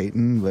Walter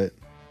Payton, but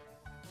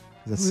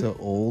that's so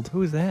old.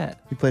 Who is that?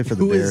 He played for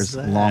the Who is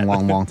Bears a that?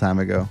 long time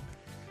ago.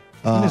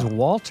 His name is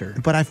Walter.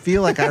 But I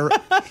feel like I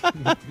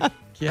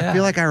Yeah.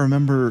 feel like I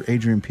remember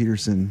Adrian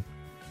Peterson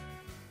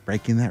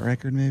breaking that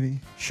record, maybe?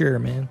 Sure,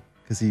 man.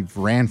 Because he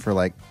ran for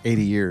like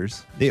 80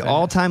 years. The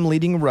all-time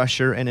leading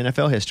rusher in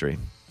NFL history.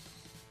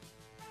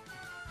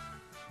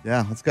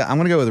 Yeah, let's go. I'm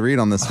going to go with Reed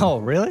on this one. Oh,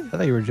 really? I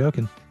thought you were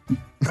joking.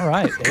 All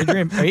right.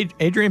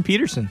 Adrian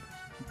Peterson.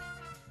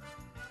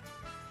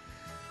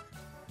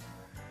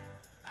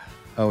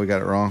 Oh, we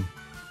got it wrong.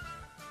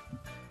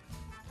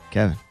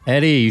 Kevin.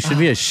 Eddie, you should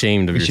be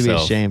ashamed of You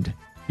yourself. should be ashamed.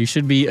 You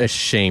should be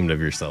ashamed of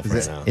yourself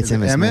right now. It's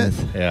Emmitt Emmett?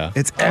 Smith. Yeah.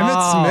 It's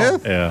Emmitt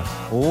Smith?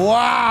 Yeah.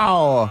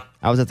 Wow.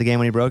 I was at the game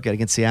when he broke it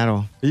against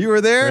Seattle. You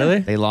were there? Really?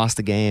 They lost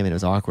the game and it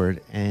was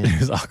awkward. And It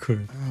was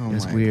awkward. Oh it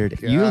was my weird.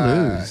 You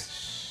gosh.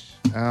 lose.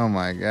 Oh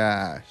my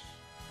gosh.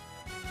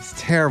 It's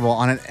terrible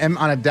on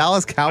a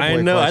Dallas Cowboy I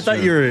know. I question.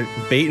 thought you were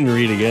baiting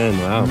Reed again.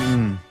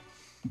 Wow.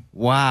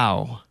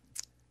 Wow.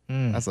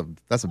 That's a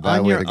bad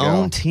On way your to go.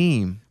 own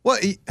team. Well,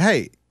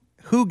 hey,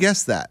 who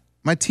guessed that?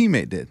 My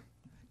teammate did.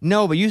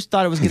 No, but you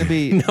thought it was going to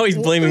be. No, he's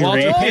blaming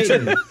Walter Reed.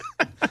 Payton.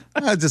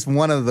 Just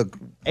one of the.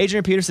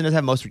 Adrian Peterson doesn't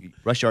have most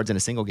rush yards in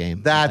a single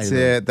game. That's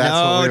it. That's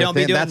no, what we were don't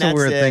be doing That's what we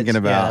were it. thinking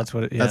about. Yeah, that's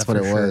what it- yeah, that's what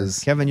for it sure. was.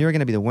 Kevin, you're going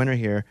to be the winner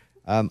here.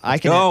 I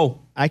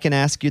can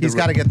ask you. He's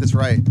got to get this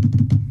right.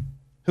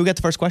 Who got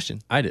the first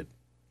question? I did.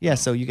 Yeah,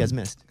 so you guys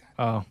missed.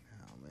 Oh.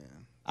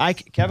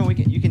 Kevin,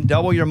 you can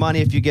double your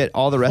money if you get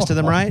all the rest of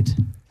them right.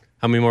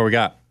 How many more we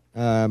got?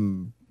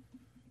 3,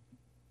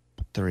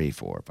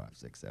 4, 5,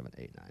 6, 7,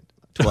 8, 9,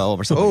 12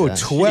 or something. Oh, like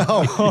that.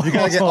 12. You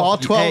got to get all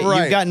 12 Hey,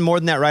 right. You've gotten more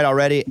than that right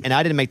already, and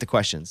I didn't make the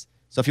questions.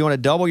 So if you want to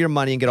double your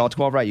money and get all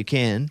 12 right, you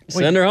can.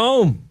 Send her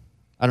home.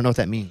 I don't know what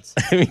that means.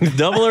 I mean,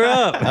 double her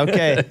up.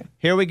 Okay,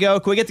 here we go.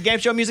 Can we get the game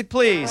show music,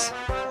 please?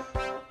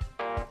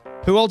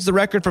 Who holds the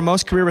record for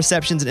most career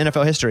receptions in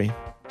NFL history?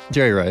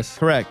 Jerry Rice.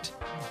 Correct.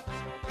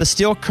 The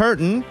Steel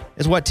Curtain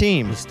is what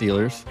team? The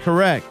Steelers.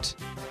 Correct.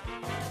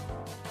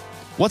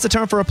 What's the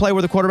term for a play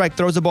where the quarterback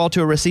throws the ball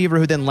to a receiver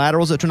who then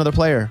laterals it to another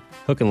player?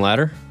 Hook and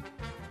ladder.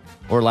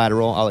 Or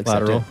lateral. I'll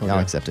accept Lateral, it. okay. I'll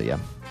accept it, yeah.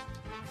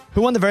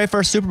 Who won the very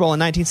first Super Bowl in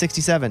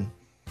 1967?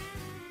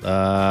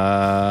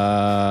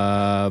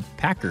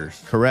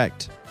 Packers.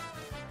 Correct.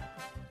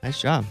 Nice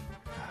job.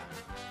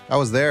 I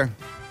was there.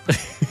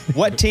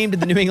 What team did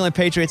the New England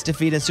Patriots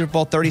defeat in Super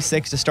Bowl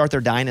 36 to start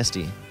their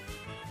dynasty?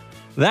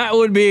 That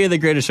would be the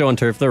greatest show on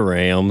turf, the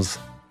Rams.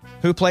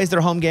 Who plays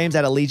their home games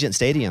at Allegiant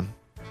Stadium?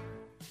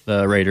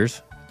 The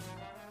Raiders.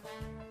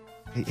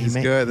 He's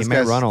may, good. He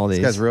may run all these.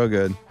 This guy's real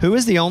good. Who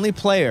is the only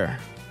player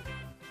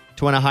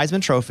to win a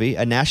Heisman Trophy,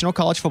 a national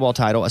college football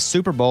title, a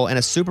Super Bowl, and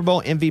a Super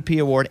Bowl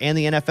MVP award, and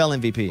the NFL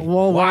MVP?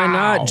 Well, why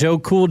not? Joe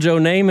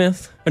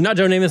Namath. Or not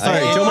Joe Namath, sorry.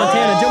 Joe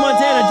Montana. Joe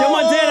Montana. Joe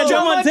Montana.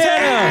 Joe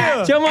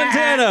Montana. Joe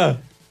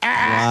Montana.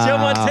 Joe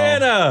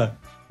Montana.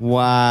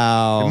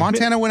 Wow. Did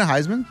Montana win a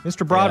Heisman?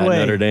 Mr. Broadway. Yeah,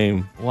 Notre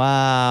Dame.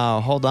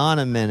 Wow. Hold on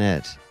a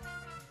minute.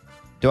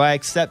 Do I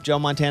accept Joe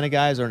Montana,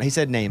 guys? Or he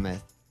said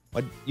Namath.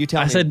 What you tell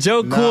me? I said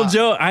Joe Cool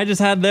Joe. I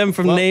just had them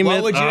from Namath.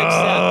 What would you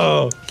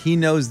accept? He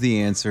knows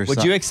the answer.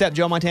 Would you accept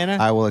Joe Montana?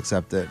 I will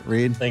accept it.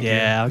 Reed? Thank you.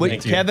 Yeah.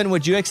 Would, Kevin,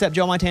 would you accept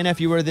Joe Montana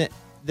if you were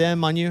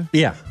them on you?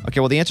 Yeah. Okay,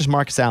 well, the answer is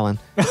Marcus Allen.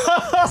 Is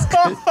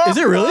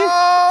it really?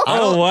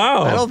 Oh,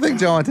 wow. I don't think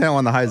Joe Montana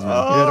won the Heisman.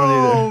 I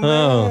don't either.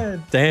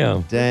 Oh,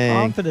 damn. Dang.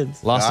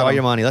 Confidence. Lost Got all him.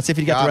 your money. Let's see if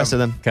you got Got the rest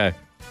him. of them. Okay.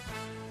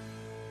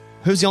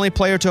 Who's the only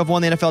player to have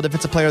won the NFL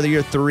Defensive Player of the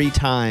Year 3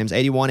 times?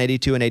 81,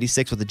 82, and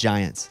 86 with the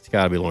Giants. It's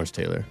got to be Lawrence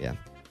Taylor. Yeah.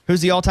 Who's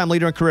the all-time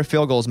leader in career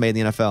field goals made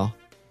in the NFL?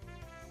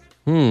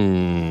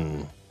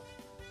 And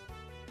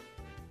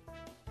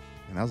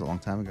that was a long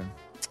time ago.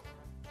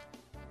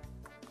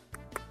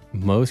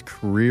 Most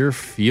career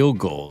field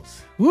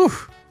goals. Woo. It's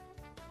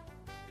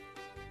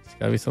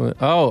got to be something.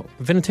 Oh,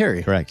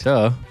 Vinatieri. Correct.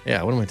 Duh.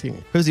 Yeah, what am I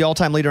thinking? Who's the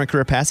all-time leader in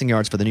career passing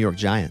yards for the New York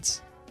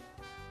Giants?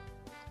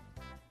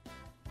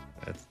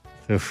 That's,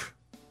 oof.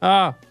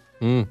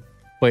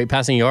 Wait,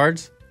 passing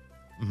yards?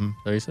 Mm-hmm. Is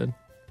that what you said?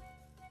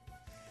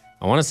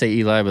 I want to say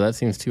Eli, but that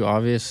seems too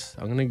obvious.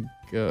 I'm going to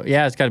go.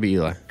 Yeah, it's got to be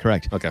Eli.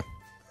 Correct. Okay.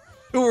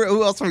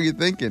 Who else were you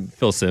thinking?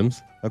 Phil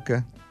Simms.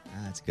 Okay.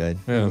 That's good.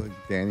 Yeah.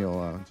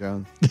 Daniel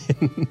Jones.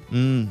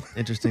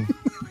 Interesting.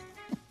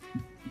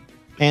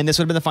 And this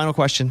would have been the final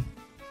question.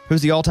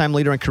 Who's the all-time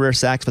leader in career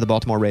sacks for the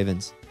Baltimore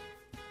Ravens?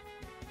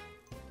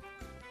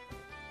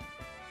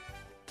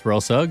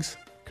 Terrell Suggs.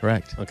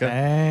 Correct. Okay.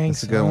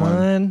 Thanks, That's a good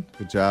one.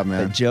 Good job,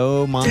 man.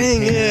 Joe Montana.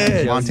 Dang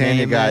it. Joe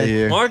Montana guy Namath.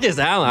 here. Marcus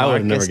Allen. I would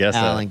have never Marcus guessed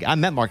Allen. that. I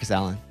met Marcus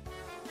Allen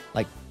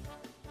like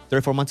 3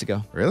 or 4 months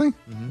ago Really?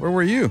 Where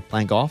were you?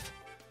 playing golf.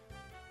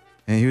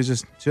 And he was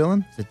just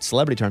chilling? It's a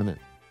celebrity tournament.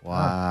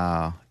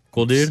 Wow.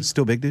 Cool dude.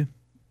 Still big dude?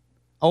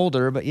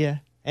 Older, but yeah.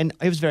 And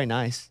he was very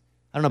nice.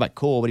 I don't know about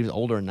cool, but he was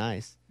older and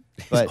nice.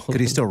 But Could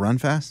he still run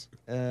fast?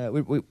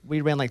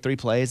 we ran like 3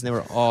 plays, and they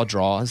were all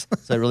draws.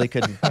 So I really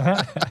couldn't.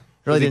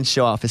 Really didn't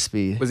show off his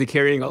speed. Was he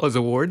carrying all his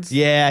awards?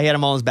 Yeah, he had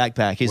them all in his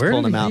backpack. He was Where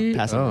pulling did them out, he-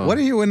 passing oh. them. What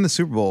did he win the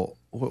Super Bowl?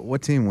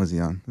 What team was he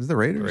on? Was it the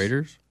Raiders?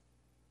 Raiders.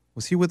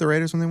 Was he with the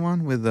Raiders when they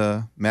won? With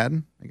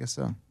Madden? I guess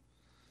so.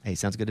 Hey,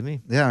 sounds good to me.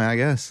 Yeah, man, I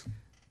guess.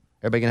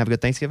 Everybody gonna have a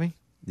good Thanksgiving?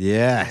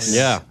 Yes.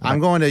 Yeah. I'm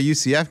going to a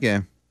UCF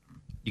game.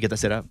 You get that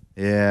set up?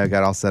 Yeah, I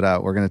got all set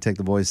up. We're going to take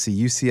the boys to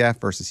see UCF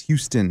versus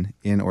Houston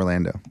in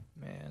Orlando.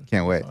 Man,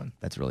 can't wait. fun.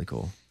 That's really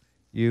cool.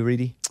 You,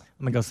 Reedy?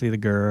 I'm gonna go see the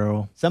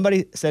girl.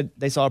 Somebody said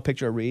they saw a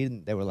picture of Reed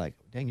and they were like,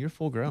 "Dang, you're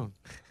full grown."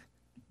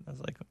 I was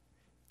like,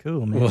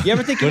 "Cool, man." You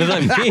ever think? What does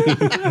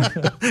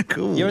that mean?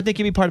 Cool. You ever think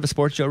you'd be part of a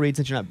sports show, Reed,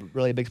 since you're not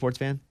really a big sports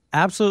fan?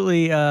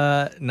 Absolutely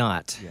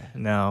not. Yeah.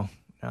 No.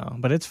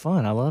 But it's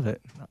fun. I love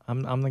it.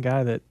 I'm the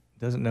guy that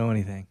doesn't know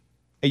anything.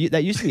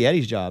 That used to be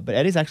Eddie's job, but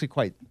Eddie's actually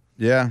quite.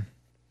 Yeah.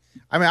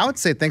 I mean, I would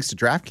say thanks to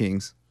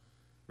DraftKings.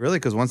 Really,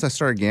 because once I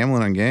started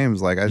gambling on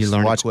games, like I just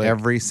learn it watched quick.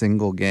 every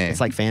single game. It's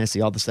like fantasy.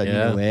 All of a sudden,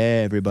 Yeah. you know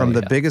everybody. From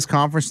the biggest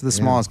conference to the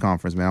smallest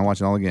conference, man. I'm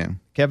watching all the game.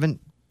 Kevin,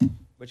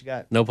 what you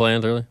got? No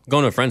plans really.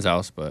 Going to a friend's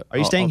house, but Are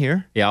you staying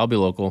here? Yeah, I'll be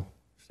local,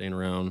 staying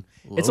around.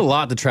 It's a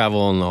lot to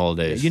travel on the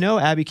holidays. You know,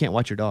 Abby can't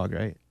watch your dog,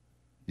 right?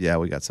 Yeah,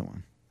 we got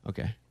someone.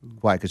 Okay.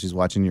 Why? Because she's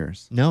watching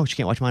yours. No, she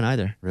can't watch mine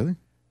either. Really?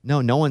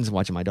 No one's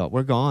watching my dog.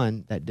 We're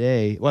gone that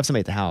day. We'll have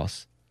somebody at the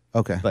house,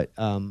 Okay. but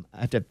I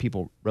have to have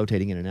people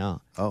rotating in and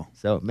out. Oh.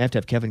 So I may have to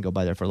have Kevin go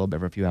by there for a little bit,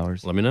 for a few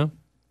hours. Let me know.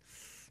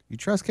 You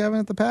trust Kevin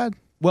at the pad?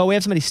 Well, we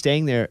have somebody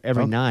staying there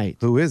every Oh. night.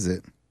 Who is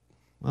it?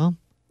 Well,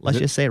 let's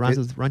just say it rhymes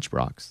with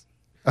Runchbrox.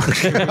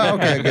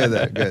 Okay,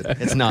 good. Good.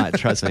 It's not,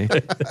 trust me.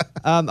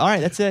 All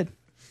right, that's it.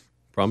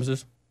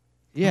 Promises?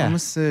 Yeah.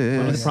 Promises.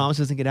 One of the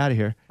promises and get out of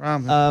here.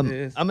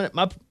 Promises. I'm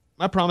gonna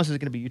my promise is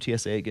gonna be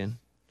UTSA again,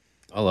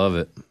 I love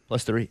it.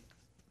 +3.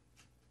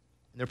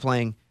 They're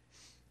playing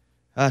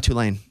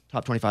Tulane,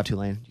 top 25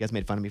 Tulane. You guys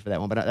made fun of me for that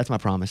one, but that's my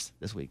promise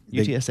this week.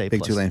 Big- UTSA big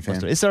plus- Tulane plus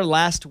fan. 3. It's our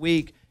last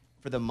week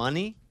for the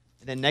money,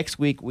 and then next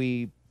week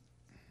we'll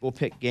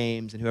pick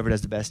games, and whoever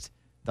does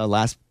the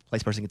last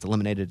place person gets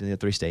eliminated, and the other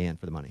 3 stay in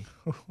for the money.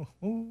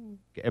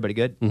 Okay, everybody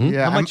good?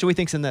 Yeah, How much do we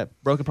think's in the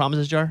broken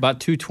promises jar? About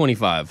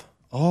 225.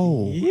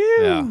 Oh,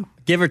 Yeah.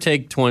 Give or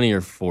take 20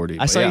 or 40. I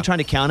but saw yeah. you trying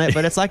to count it,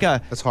 but it's like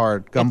a That's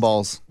hard.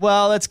 Gumballs.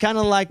 well, it's kind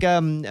of like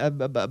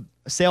a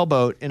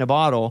sailboat in a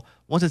bottle.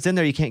 Once it's in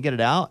there, you can't get it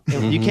out.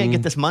 You can't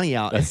get this money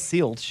out. It's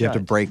sealed shut. You have to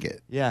break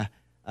it. Yeah,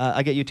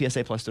 I get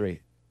UTSA +3.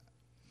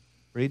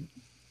 Reed,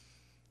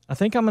 I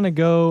think I'm gonna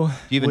go. do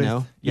you even with-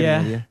 know? You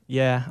have an idea?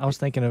 Yeah. I was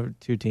thinking of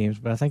 2 teams,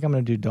 but I think I'm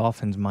gonna do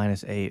Dolphins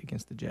 -8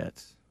 against the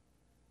Jets.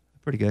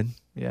 Pretty good.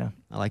 Yeah.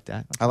 I like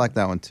that. I like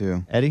that one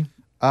too. Eddie,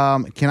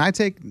 Can I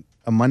take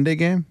a Monday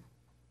game?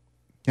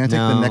 Can I take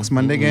the next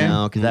Monday game?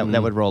 No, because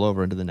that would roll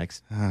over into the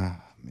next. Man.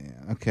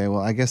 Okay,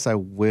 well, I guess I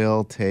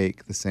will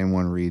take the same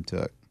one Reed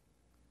took,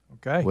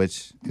 Okay.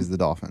 which is the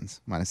Dolphins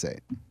 -8.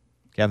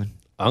 Kevin,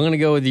 I'm going to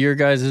go with your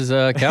guys'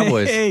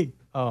 Cowboys. Hey.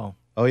 Oh.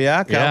 Oh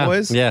yeah,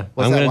 Cowboys. Yeah.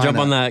 What's I'm that going to jump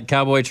lineup? on that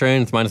Cowboy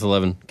train. It's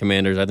 -11.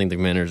 Commanders. I think the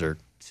Commanders are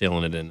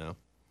sealing it in now.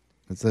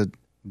 It's a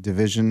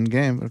division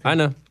game. Okay. I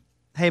know.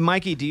 hey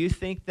Mikey, do you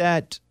think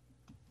that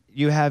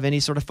you have any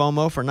sort of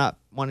FOMO for not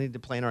wanting to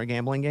play in our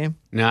gambling game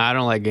No, I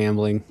don't like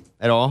gambling.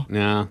 at all?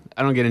 No,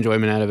 I don't get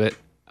enjoyment out of it.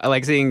 I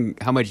like seeing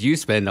how much you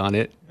spend on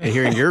it and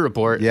hearing your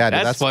report. Yeah,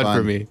 dude, that's fun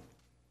for me.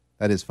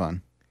 That is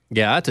fun.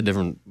 Yeah, that's a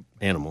different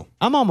animal.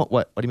 I'm almost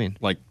what? What do you mean?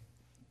 Like,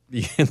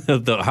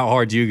 how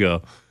hard you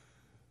go.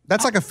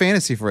 That's like a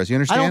fantasy for us. You I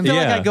understand? don't feel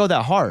like Yeah. I go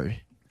that hard.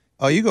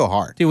 Oh, you go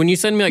hard. Dude, when you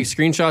send me like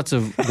screenshots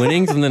of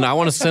winnings and then I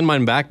want to send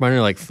mine back, mine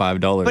are like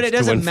 $5. But it to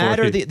doesn't win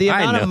matter. 40. The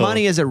I amount of know.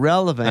 money is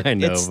irrelevant. I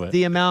know, It's but-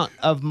 the amount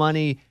of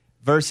money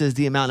versus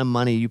the amount of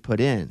money you put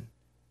in.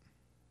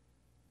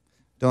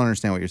 Don't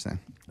understand what you're saying.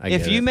 I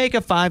If get you it. make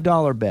a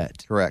 $5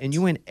 bet, Correct. and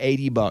you win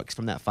 $80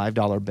 from that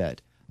 $5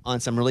 bet on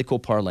some really cool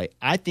parlay,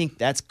 I think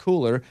that's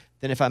cooler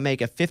than if I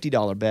make a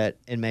 $50 bet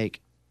and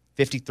make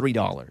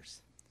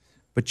 $53.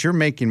 But you're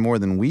making more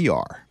than we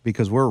are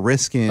because we're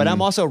risking. But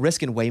I'm also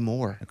risking way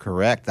more.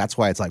 correct. That's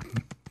why it's like.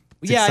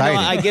 It's yeah, exciting.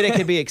 I know. I get it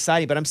could be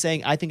exciting, but I'm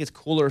saying I think it's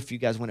cooler if you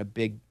guys win a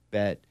big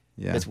bet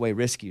Yeah. that's way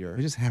riskier.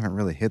 We just haven't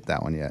really hit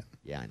that one yet.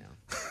 Yeah, I know.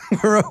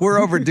 we're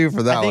overdue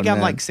for that I think one. I'm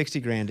man. like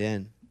 60 grand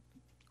in.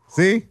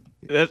 See,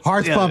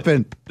 heart's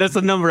pumping. That's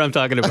the number I'm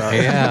talking about.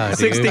 Yeah,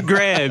 60 dude.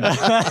 grand.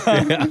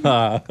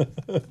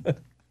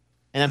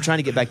 And I'm trying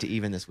to get back to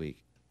even this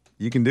week.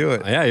 You can do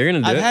it. Yeah, you're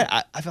going to do it.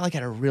 I feel like I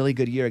had a really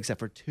good year except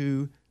for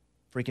 2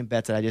 freaking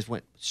bets that I just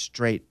went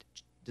straight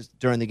just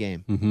during the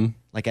game. Mm-hmm.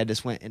 Like I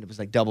just went and it was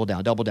like double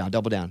down, double down,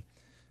 double down.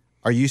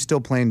 Are you still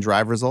playing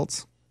drive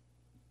results?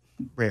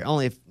 Rare.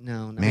 Only if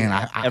no, Man,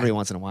 I- every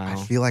once in a while.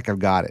 I feel like I've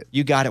got it.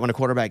 You got it when a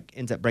quarterback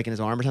ends up breaking his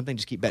arm or something.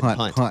 Just keep betting Punt,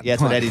 punt. punt, Yeah,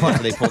 that's what punt, Eddie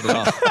punt. did. So they pulled it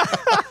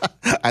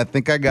off. I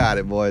think I got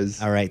it,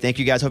 boys. All right. Thank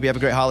you guys. Hope you have a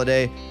great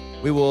holiday.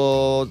 We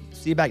will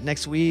see you back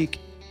next week.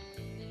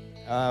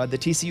 The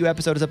TCU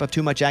episode is up of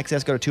Too Much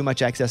Access. Go to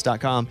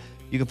toomuchaccess.com.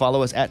 You can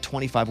follow us at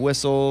 25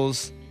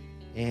 Whistles.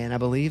 And I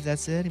believe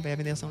that's it. Anybody have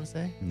anything else I want to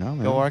say? No,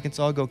 man. Go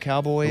Arkansas. Go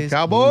Cowboys. Go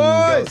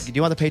Cowboys! Do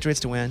you want the Patriots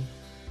to win?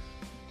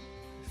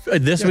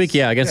 This week,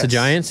 yeah, against the Yes.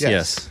 Giants, Yes.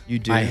 yes. You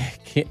do.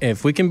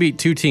 If we can beat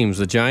 2 teams,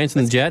 the Giants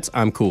and the Jets,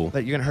 I'm cool.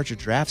 But you're going to hurt your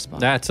draft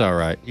spot. That's all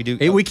right. You do-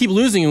 Hey, we keep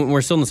losing and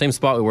we're still in the same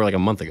spot we were like a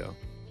month ago.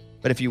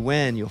 But if you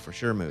win, you'll for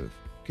sure move.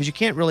 Because you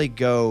can't really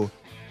go.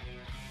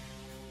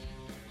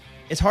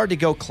 it's hard to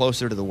go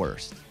closer to the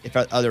worst if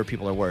other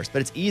people are worse,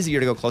 but it's easier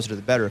to go closer to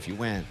the better if you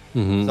win.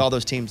 Mhm. 'Cause all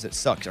those teams that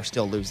suck are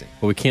still losing.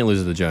 But we can't lose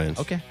to the Giants.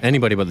 Okay.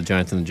 Anybody but the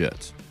Giants and the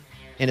Jets.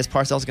 And is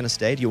Parcells going to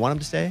stay? Do you want him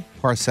to stay?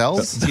 Parcells?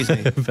 Excuse me.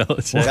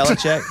 Belichick.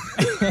 Belichick.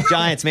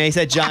 Giants, man. He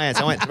said Giants.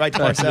 I went right to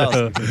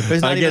Parcells. But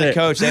he's not I even get the it.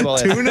 coach.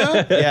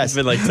 Tuna? Yes. It's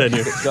been like 10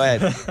 years. Go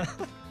ahead.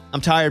 I'm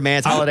tired, man.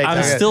 It's holiday time.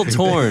 I'm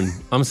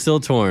still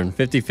torn.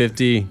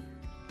 50-50.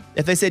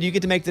 If they said you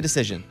get to make the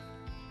decision.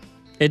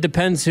 It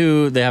depends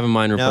who they have in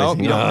mind No,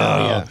 replacing. you don't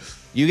know yet.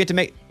 You get to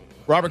make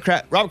Robert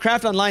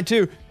Kraft on line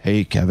 2.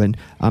 Hey, Kevin,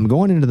 I'm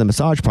going into the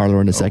massage parlor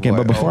in a second,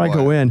 but before I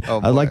go in,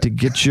 I'd like to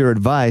get your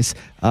advice.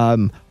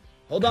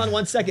 Hold on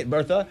 1 second,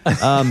 Bertha.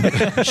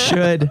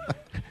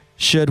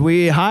 Should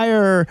we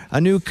hire a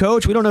new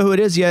coach? We don't know who it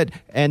is yet,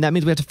 and that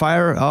means we have to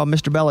fire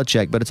Mr.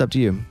 Belichick, but it's up to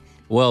you.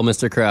 Well,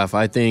 Mr. Kraft,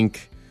 I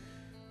think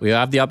we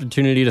have the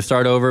opportunity to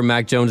start over.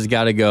 Mac Jones has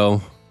got to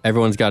go.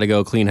 Everyone's got to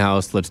go. Clean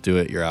house. Let's do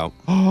it. You're out.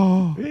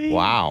 Oh,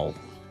 wow.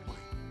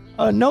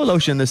 No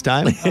lotion this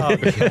time. Oh,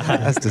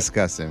 that's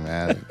disgusting,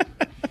 man.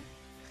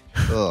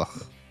 Ugh.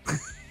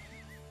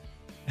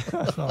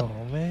 Oh,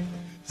 man.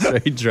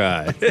 Straight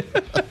dry.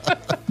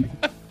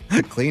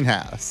 Clean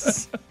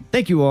house.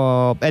 Thank you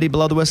all. Eddie,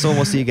 below the whistle.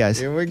 We'll see you guys.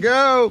 Here we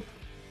go.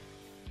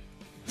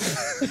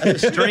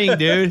 That's a string,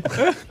 dude.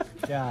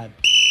 God.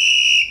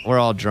 We're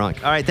all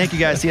drunk. All right. Thank you,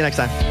 guys. See you next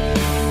time.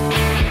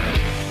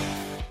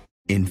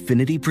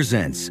 Infiniti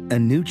presents a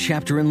new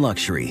chapter in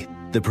luxury,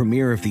 the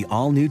premiere of the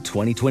all-new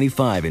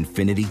 2025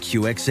 Infiniti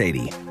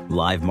QX80,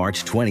 live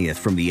March 20th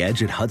from the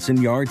Edge at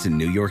Hudson Yards in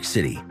New York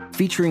City,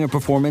 featuring a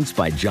performance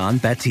by John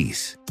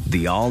Batiste.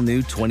 The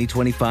all-new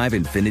 2025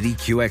 Infiniti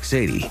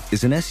QX80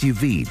 is an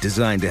SUV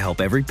designed to help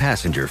every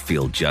passenger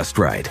feel just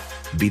right.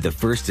 Be the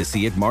first to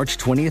see it March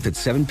 20th at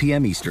 7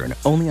 p.m. Eastern,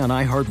 only on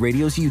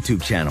iHeartRadio's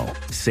YouTube channel.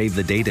 Save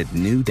the date at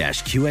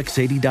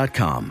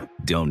new-QX80.com.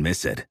 Don't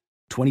miss it.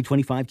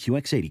 2025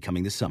 QX80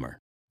 coming this summer.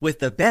 With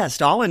the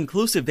best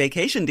all-inclusive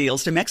vacation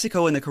deals to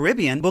Mexico and the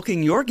Caribbean,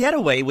 booking your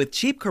getaway with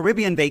Cheap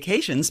Caribbean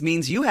Vacations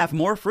means you have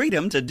more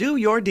freedom to do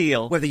your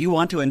deal. Whether you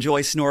want to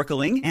enjoy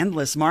snorkeling,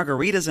 endless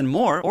margaritas and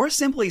more, or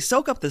simply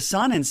soak up the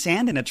sun and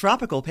sand in a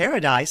tropical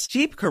paradise,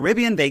 Cheap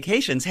Caribbean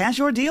Vacations has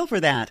your deal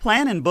for that.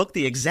 Plan and book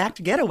the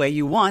exact getaway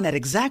you want at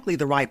exactly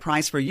the right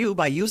price for you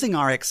by using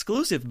our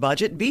exclusive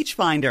budget beach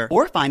finder.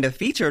 Or find a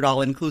featured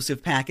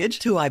all-inclusive package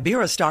to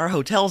Iberostar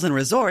Hotels and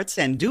Resorts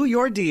and do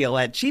your deal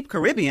at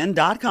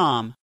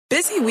cheapcaribbean.com.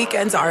 Busy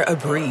weekends are a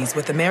breeze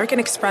with American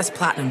Express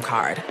Platinum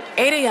Card.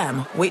 8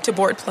 a.m., wait to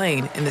board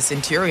plane in the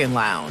Centurion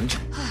Lounge.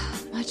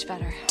 Much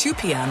better. 2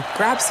 p.m.,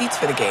 grab seats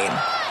for the game.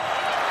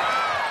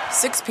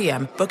 6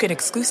 p.m., book an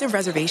exclusive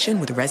reservation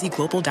with Resi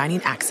Global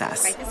Dining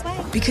Access. Right this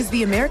way. Because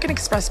the American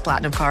Express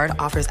Platinum Card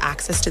offers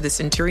access to the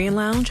Centurion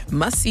Lounge,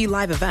 must-see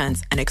live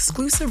events, and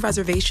exclusive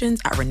reservations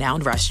at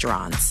renowned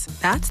restaurants.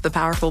 That's the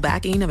powerful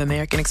backing of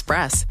American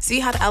Express. See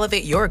how to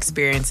elevate your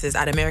experiences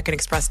at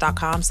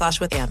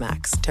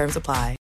americanexpress.com/withAmex. Terms apply.